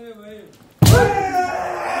面が出ればいいよ。あ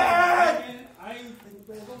あいう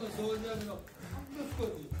ほとんど掃除だけど、ほんと少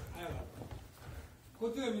し早かった。こ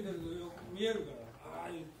っちが見てるとよく見えるから、ああ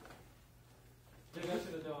いう。出頭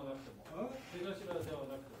ではなくても。出頭では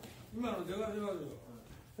なくても。今の出頭ですよ。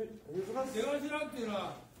はい。ありがとうございます。出頭っていうの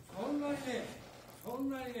は、そんな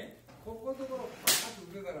にね、ここのところ、パーッ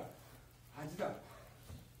と腕たら、恥だ。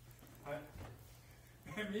はい。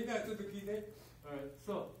みんなちょっと聞いて。Alright,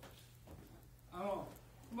 so.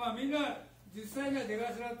 まあみんな、実際には出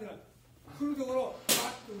頭っていうのは、来るところ、パッ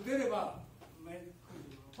と打てれば、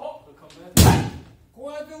Oh, come back. こ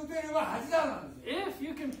うやって打てれば恥だなんですよ。 If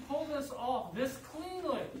you can pull this off this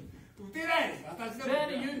cleanly, 打てないです、私でも。 then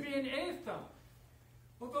you'd be an eighth down.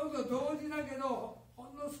 ほとんど同時だけど、ほ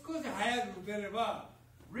んの少し早く打てれば、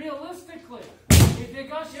 Realistically, a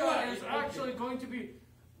degashira is actually going to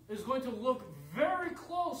look very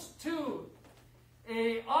close to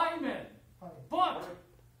a I-man. But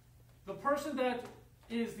the person that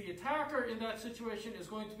is the attacker in that situation is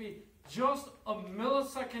going to be just a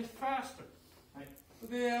millisecond faster.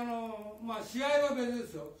 で、まあ試合は別で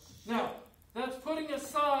すよ。 Now, that's putting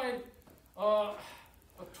aside a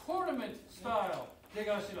tournament style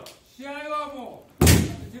degashira. 試合はもう、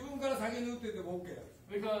自分から先に打ってても OK です。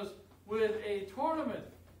 Because with a tournament,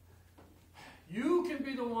 you can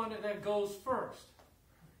be the one that goes first,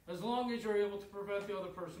 as long as you're able to prevent the other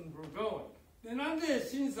person from going. で、なんで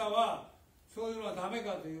審査はそういうのはダメ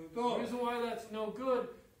かという The と、 reason why that's no good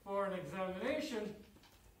for an examination,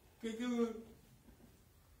 結局、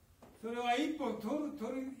それは一本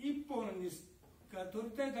一本にが取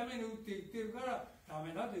りたいために打っていってるからダ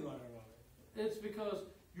メだと言われるわけ。 it's because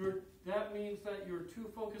that means that you're too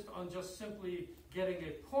focused on just simply getting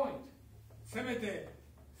a point. 攻めて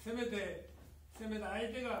相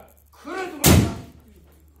手が来ると思った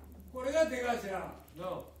これが出頭。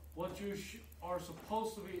 No, what you are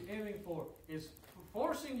supposed to be aiming for is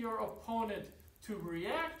forcing your opponent to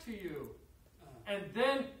react to you and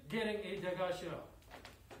then getting a dagashira.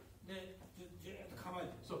 で、じっと構え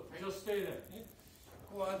て。 So just stay there.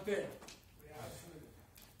 こうやって、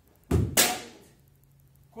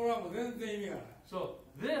これはもう全然意味がない。 So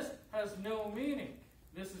this has no meaning.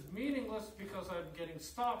 This is meaningless because I'm getting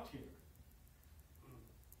stopped here.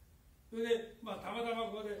 それで、まあ、たまたま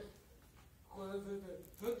ここで、それで、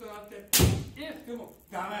ふっとなって、 If でも、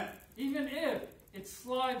ダメ。 even if it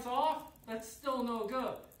slides off, that's still no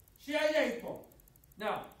good. 試合じゃ1本。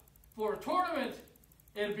 Now, for a tournament,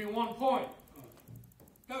 it'd be 1 point.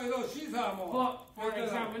 だけど、シーサーも、 But for an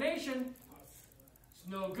examination, it's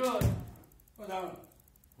no good これダメ。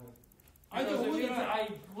相手 because を it 動いて means ない。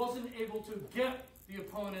 I wasn't able to get the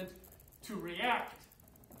opponent to react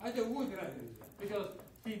相手は動いてないんですよ。 because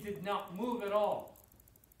he did not move at all.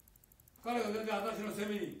 彼が全然私の攻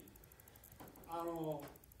めに、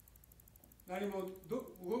何も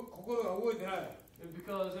心が動いてない。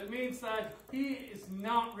 Because it means that he is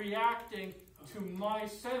not reacting to my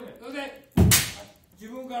seven. それで、自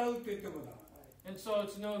分から打っていってもダメ。 And so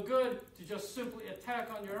it's no good to just simply attack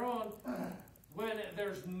on your own when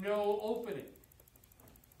there's no opening.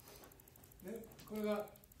 ね、これが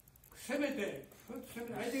攻めて、相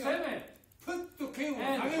手が Seven. ふっと剣を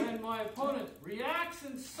下 And げる。 when my opponent reacts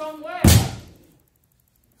in some way,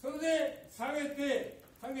 それで下げて、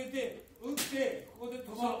打って、ここで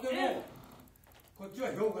止まっても、こっち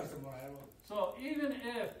は評価してもらえる。 so even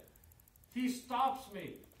if he stops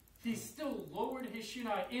me, he still lowered his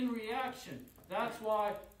shinai in reaction. That's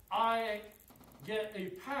why I get a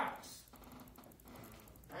pass.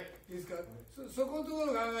 いいですか、そこのとこ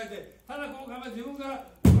ろを考えて、ただこう考えて自分から、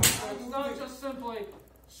 It's not just simply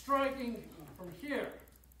striking from here.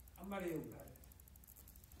 あんまり良く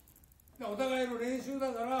ない。お互いの練習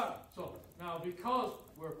だから、 So now because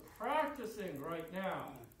we're practicing right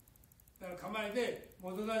now, だから構えて、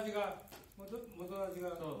元立ちが、so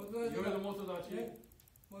you're the motodachi. ね、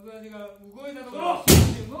元立ちが動いたと So ころ、 as soon as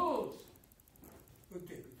he moves, 打っ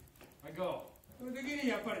ていく。 I go. その時に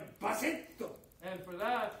やっぱりバシッと、 And for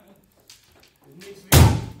that, it needs to be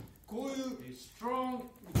こういう a strong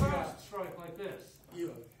fast strike like this. いい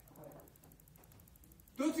わけ。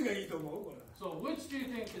どっちがいいと思うこれ。 So which do you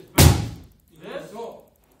think is better? this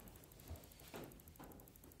と、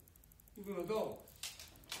行くのと、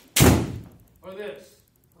 or this?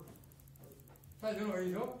 最初の方がいい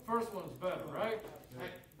でしょ。 First one's better, right?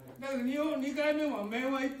 だけど2回目も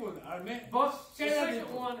面は1本だ。あれ面。 But the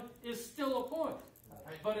second one is still a point.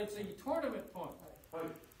 But it's a tournament point.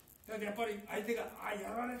 だってやっぱり相手が、あ、や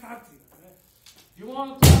られたっていうね。 You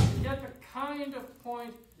want to get the kind of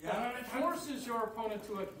point that forces your opponent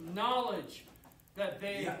to acknowledge that い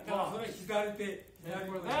they や、だからそれ lost. 左手、 And 左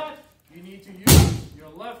for 手。 that, you need to use your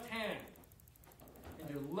left hand and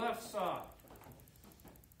your left side.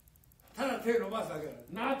 ただ手を伸ばすだけだ。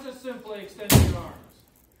 Not just simply extending your arms.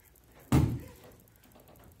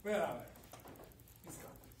 これはダメ。いいですか。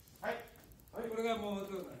はい。これがもう本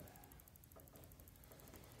当に。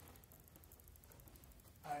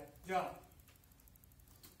はい。じゃあ、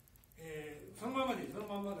そのままでいい。その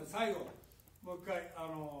ままで最後、もう一回、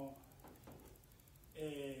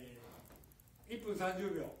1分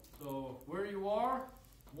30秒。 So where you are,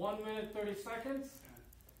 1 minute 30 seconds.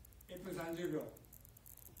 1分30秒。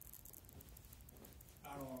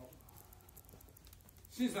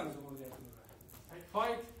審査のところでやってください。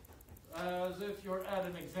 Fight as if you're at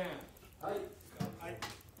an exam. はい。はい。はい。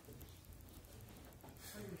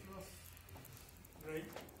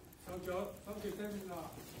尊重してみんな。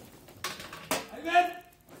はいめ。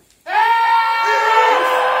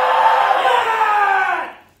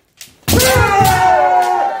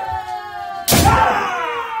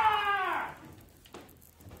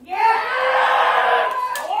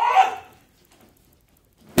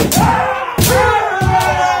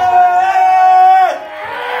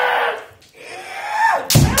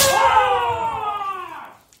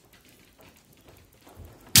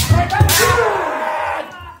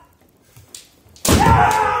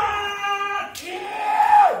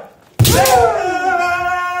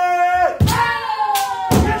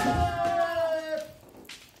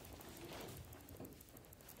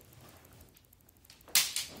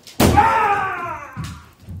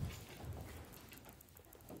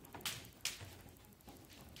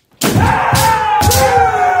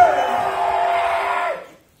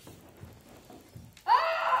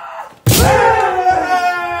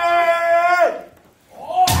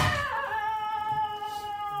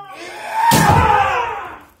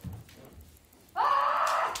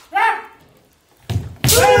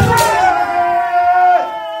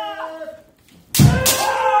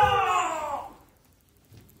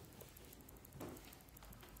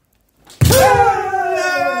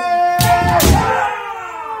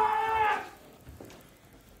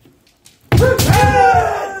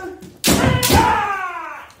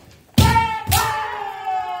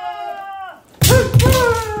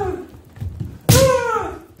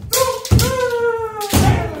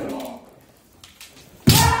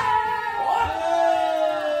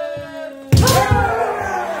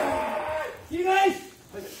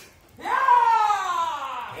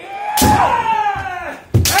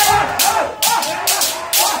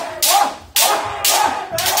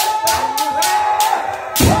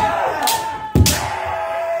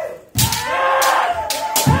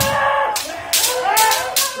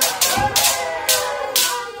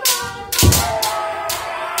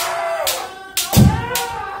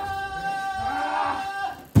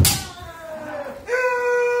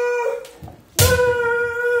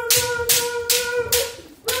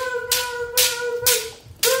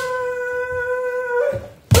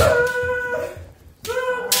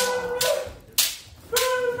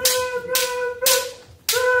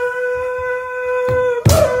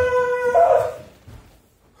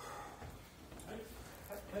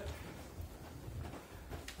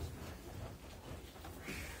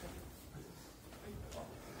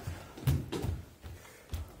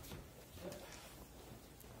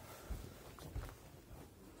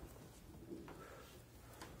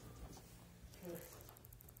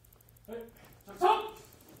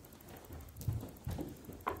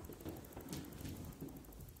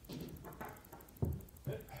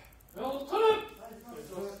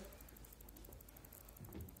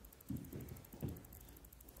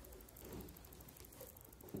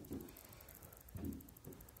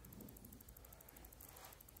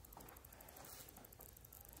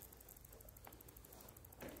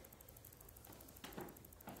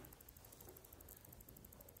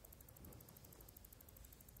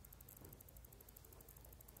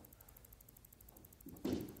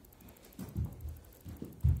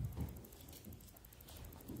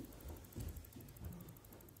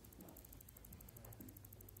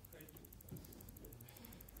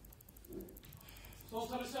Full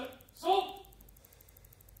time step. Sold.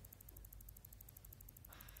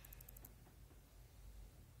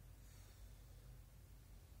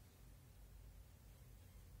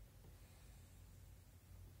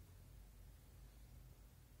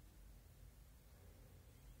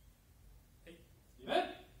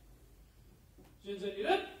 Shins in, you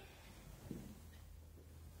in.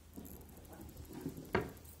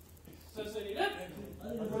 Sensei, you in.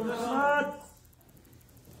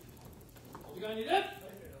 Ojigan, you in.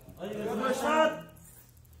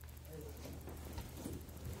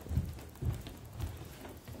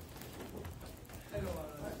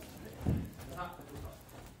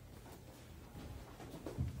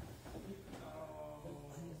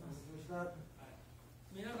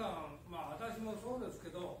皆さん、まあ私もそうですけ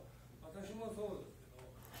ど、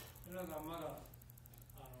皆さんまだ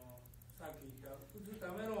さっき言った打つ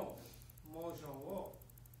ためのモーションを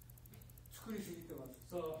作りすぎてます。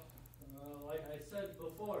So, like I said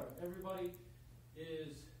before, everybody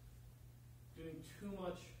is doing too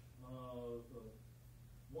much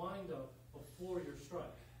wind up before your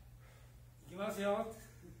strike. いきますよ。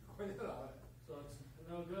これだ。So it's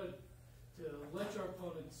no good to let your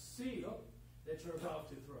opponent see that you're about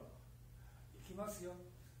to throw. いきますよ。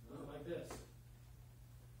Not like this.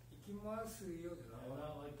 いきますよ。And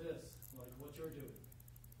not like this, like what you're doing.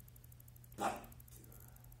 バッて。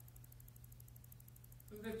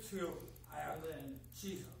それで強く、早 And く、 then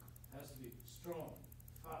小さ has to be strong,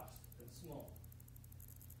 fast, and small.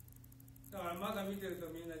 く。だからまだ見てると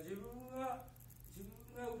みんな自分が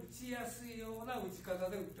打ちやすいような打ち方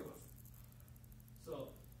で打ってます。So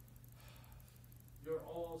you're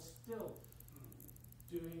all still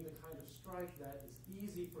doing the kind of strike that is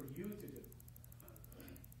easy for you to do.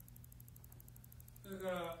 それか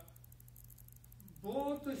ら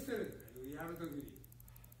ぼーっとしてるんだよ、やるときに。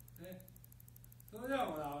ね。それじゃ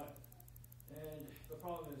もうダメ。And the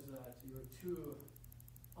problem is that you're too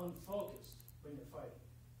unfocused when you're fighting.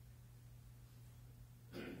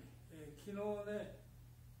 昨日ね、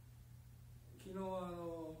8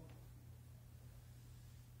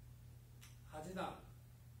段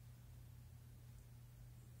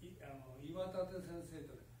岩立先生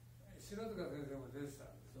とね、白塚先生も出てた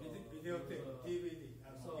んです。ビデオテープ、DVD、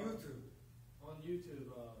YouTube。On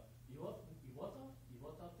YouTube, 岩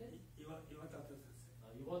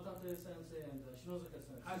立先生 and 篠塚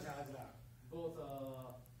先生。Both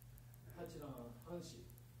 8段、半紙。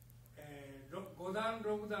5段、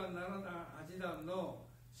6段、7段、8段の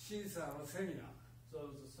審査のセミナー。So it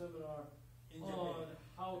was a seminar on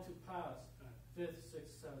how to pass 5th,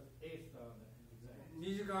 6th, 7th, 8th exam.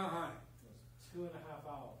 2時間半。2.5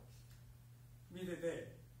 hours. 見て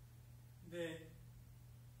て、で、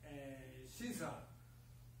審査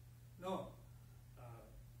の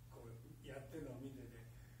こうやってるのを見てて、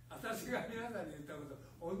私が皆さんに言ったこと、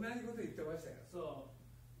同じこと言ってましたよ。So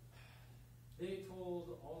they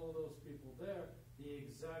told all of those people there the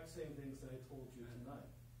exact same things that I told you tonight.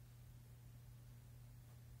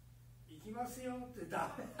 行きますよって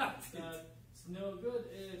ダメだって言って。It's no good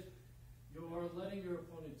if you're letting your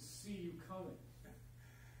opponent see you coming.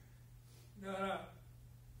 だから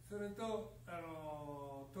それと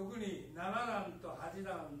特に7段と8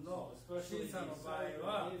段の審査の場合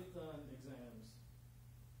は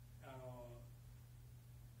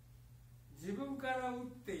自分から打っ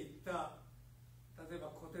ていった例えば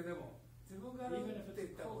小手でも自分から打って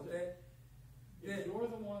いった小手で If you're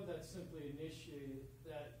the one that simply initiated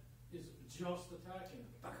that is just attacking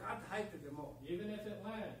バカッと入ってても even if it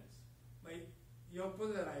lands よっぽ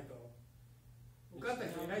どじゃないと受かった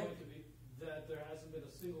人いない。That there hasn't been a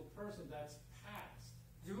single person that's passed.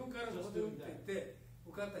 自分からそこで打っていって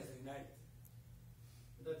受かった人いない。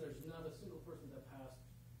That there's not a single person that passed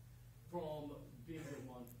from being the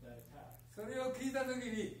one that attacked. それを聞いたとき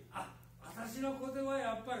に、あ、私の小手は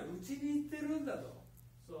やっぱり打ちに行ってるんだと。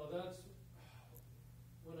So that's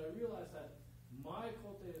when I realized that my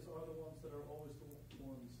kotes are the ones that are always the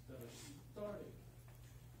ones that are starting.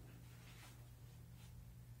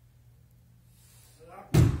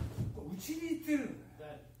 打ちに行ってるん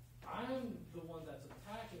だよ。That I'm the one that's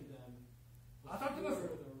attacking them 当たってます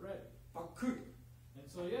よ。 they're ready. ばっくり。 And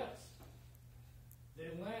so yes,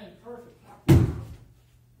 they land perfectly.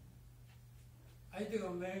 相手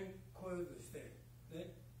が面こういうとして、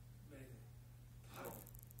ね、面で、パロッ、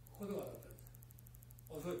ここで当たったんです。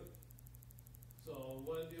遅い。So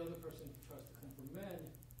when the other person tries to come from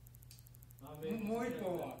men, もう一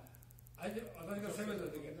本は、私が攻めた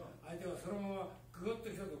時、相手はそのままグッと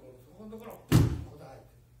したところ、そこのところ、ここで入って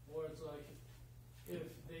る。or it's like if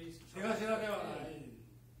they 出頭ではない。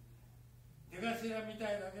出頭み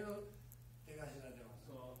たいだけど、出頭ではない。So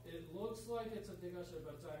So it looks like it's a degasha,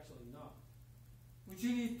 but it's actually not. う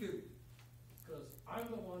ちに行ってる。 Because I'm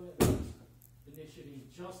the one that's initiating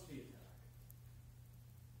just the attack.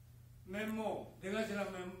 面も出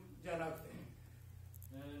頭面じゃなくて、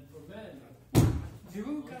 And for men, 自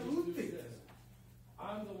分から I'll 打っ just てい do ってる。 this.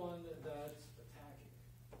 I'm the one that's attacking.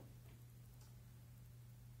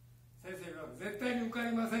 先生が絶対に受か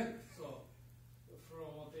りません。 So,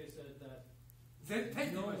 from what they said, that 絶対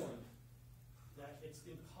に no 受かりません。 one, that it's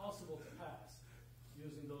impossible to pass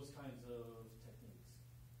using those kinds of techniques.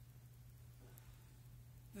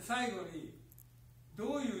 で最後に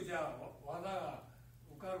どういうじゃあ技が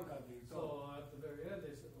受かるかというと、 So at the very end,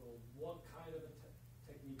 they said, well, what kind of a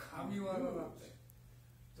technique 神 do you 技だっ use て。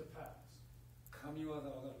 to pass? 神技わ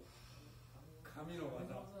かる。神の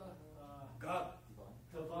技 Uh, が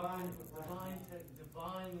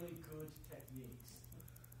divinely good techniques.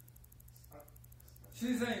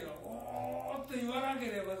 審査員がおーっと言わなけ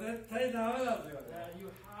れば絶対ダメだって言われる。 You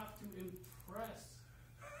have to impress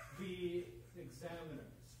the examiners.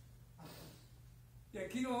 いや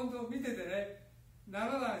昨日本当見ててね、な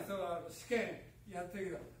らない人が試験やってる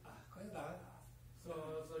けど、あこれダメだ。 So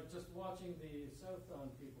it's like just watching the Southdown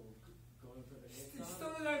people going for the 一 exam.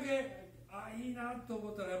 人だけあいいなと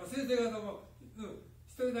思ったらやっぱ先生方も、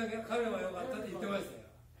一人だけ彼は良かったって言ってましたよ。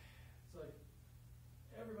 It's like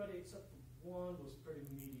everybody except one was pretty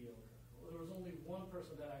mediocre. Well, there was only one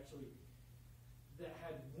person that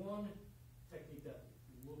had one technique that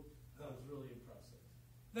was really impressive.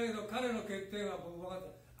 だけど彼の欠点は僕分かった。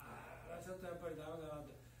ああちょっとやっぱりダメだなっ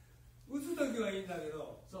て。打つ時はいいんだけ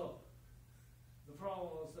ど、 So the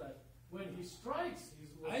problem was that when he strikes,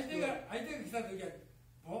 he's 相手が来た時は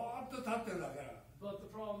ぼーっと立ってるだけだから。 But the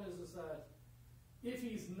problem is that if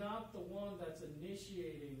he's not the one that's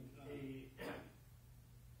initiating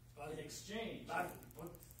an exchange,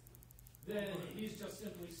 then he's just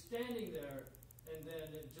simply standing there and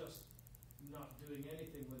then just not doing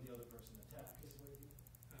anything when the other person attacks.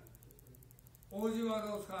 大地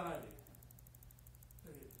技を使わないで。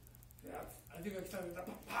相手が来た時は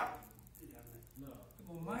パッってやらない。 No.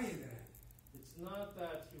 もう前へ出ない。 It's not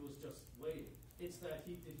that he was just waiting. It's that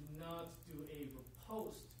he did not do a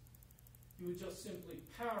riposte. He would just simply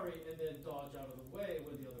parry and then dodge out of the way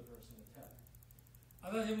when the other person attacked.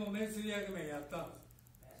 私も面すり上げ面やったんです。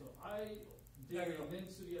 So I did a men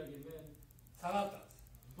suriyage men, 下がったんです。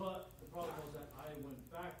 but the problem was that I went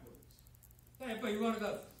backwards. だからやっぱり言われ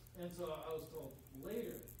たんです。 And so I was told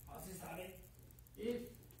later, 私あれ if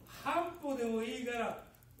半歩でもいいから、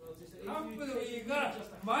 well, they said, if 半 you 歩でもいい take から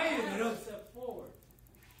just a 前へ出ろ。 half step forward,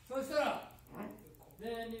 そしたら、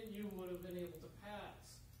 then you would have been able to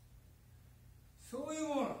pass. そういう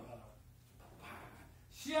ものなんだ。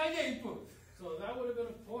試合じゃ1分。 So that would have been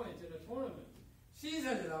a point in a tournament, 審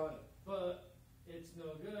査じゃダメだ。 but it's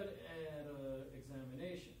no good at an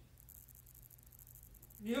examination.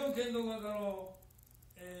 日本剣道型の、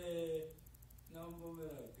何本目だ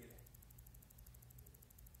っけ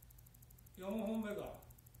4本目か。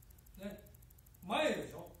ね。前で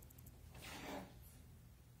しょ。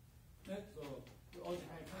ね。 So,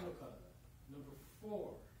 Ojihan Kanoka, number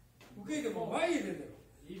 4. 受けても前へ出てる。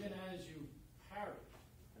 Even as you parry,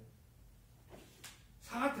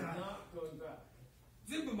 下がってない。 not going back.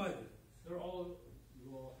 全部前で。 You all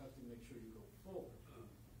have to make sure you go forward.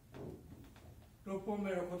 6本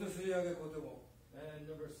目の小手すり上げ小手も。 And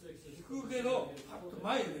number 6 is 引くけど、パッと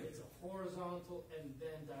前へ出る。 it's a horizontal and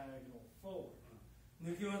then diagonal forward.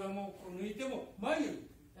 抜き技もこう抜いても前へ。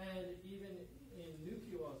 And even in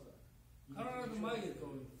Nukiwaza, you必ず need to 前 make へ sure 出 you're る。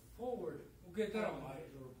 going forward 受けたら on 前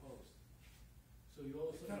へ。 the riposte. So you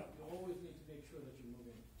always need to make sure that you're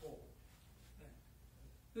moving forward.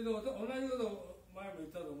 で同じこと前も言っ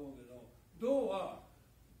たと思うけど、銅は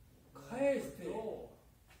返して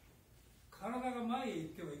体が前へ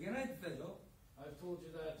行ってもいけないって言ったでしょ。 I've told you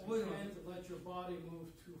that you can't let your body move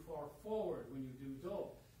too far forward when you do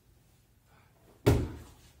do.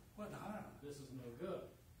 これダメなの。 This is no good.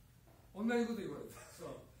 同じこと言われた。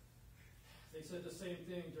 So they said the same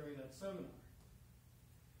thing during that seminar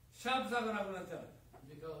シャープさがなくなっちゃう。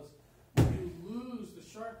 because you lose the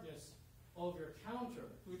sharpness of your counter.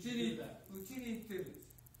 う to ち do に that. 行ってるんです。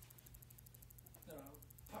だか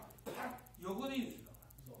らパッパッ横でいいんですよ。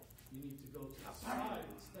 So you need to go to the side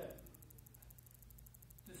instead.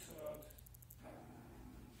 でスーッと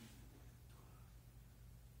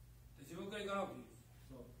で自分から行かなくていいです。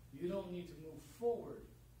 So you don't need to move forward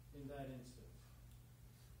in that instant.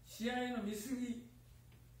 試合の見過ぎ。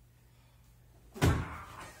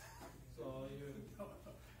 So you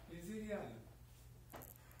見過ぎやん。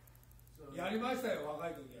 so やりましたよ若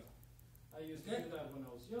い時は。 I used to do that when I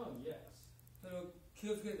was young, yes. それを気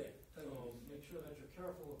をつけて。 So make sure that you're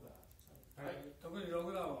careful of that. 特にロッ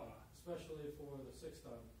クダウンは、 Especially for the sixth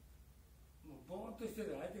time. もうぼーっとしてて、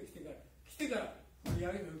相手来てから振り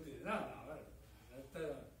上げて打ってな、分かる。絶対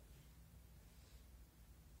だ。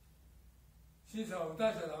審査は打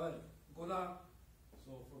たしちゃダメだ。5段。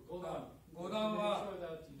 So for Godan, 5段 make は sure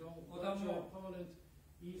that you don't 5 let 段 your も opponent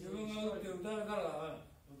自 easily 分が打って strike. 打たれたらダメ。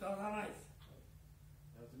打たさないです。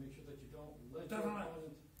 You have to make sure that you don't let your Doesn't matter.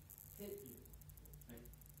 opponent hit you.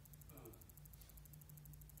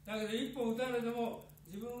 だけど一本打たれても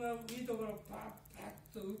自分がいいところをパッパッ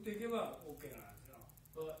と打っていけば OK なんですよ。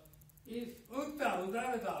 But if 打った打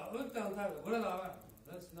たれたこれはダ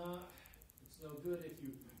メ。 that's not, it's no good if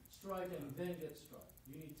you strike and then get struck.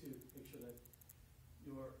 You need to make sure that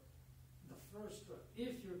you're the first strike.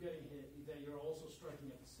 If you're getting hit, that you're also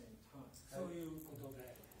striking at the same time. そういうこと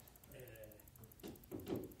で、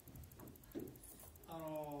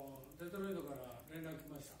デトロイトから連絡来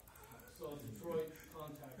ました。 So Detroit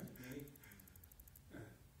contacted me.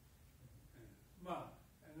 まあ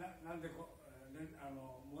なんで申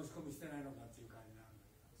し込みしてないのかっていう感じなんだ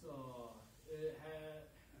けど。 So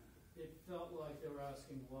it felt like they were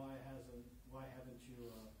asking why haven't you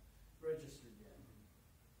registered yet?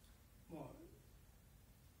 もう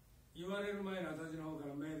言われる前に私の方か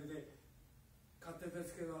らメールで勝手で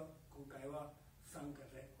すけど今回は不参加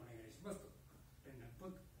でお願いしますと連絡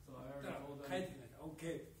を。 So I already told them. 帰ってきました。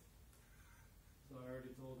OK。 So I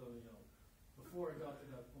already told them, before I got to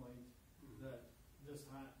that point, that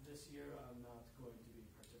this year I'm not going to be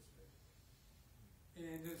participating.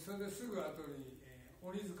 でそれですぐ後に、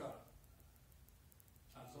鬼塚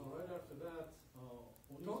So right after that, ト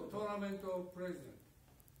ーナメントプレゼン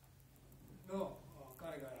トの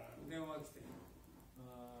彼から電話が来て、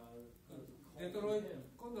デトロイト、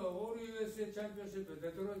今度はオール USA チャンピオンシップ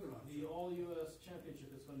デトロイトなんです the よ。 All US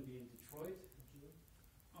Championship is going to be in Detroit.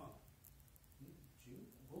 June?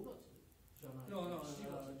 5月? No,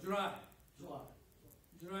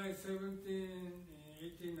 July 17,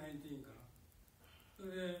 18, 19かな。そ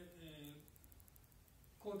れで、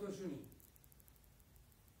コート主任。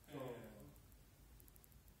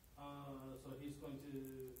So he's going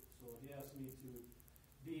to. So he asked me to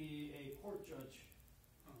be a court judge.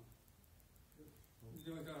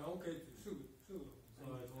 だから OK ってすぐ。 So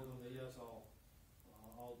I told him that yes, I'll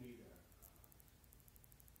be there.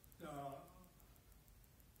 だから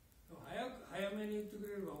早めに言ってく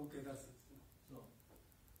れれば OK 出すんですよ。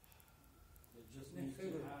 So it just needs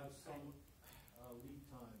to have some lead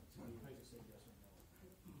time to be able to say yes or no.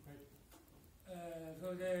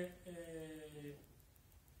 それで、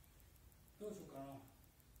どうしようかな。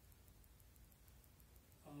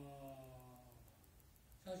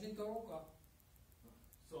写真撮ろうか。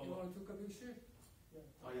So You want to take a picture?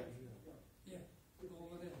 Oh, yeah. Yeah,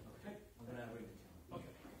 over there. okay. I'm gonna bring the camera.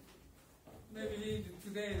 Okay. Maybe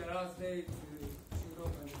today the last day to shoot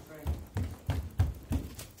off and train.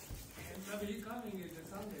 And maybe coming is a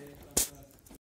Sunday.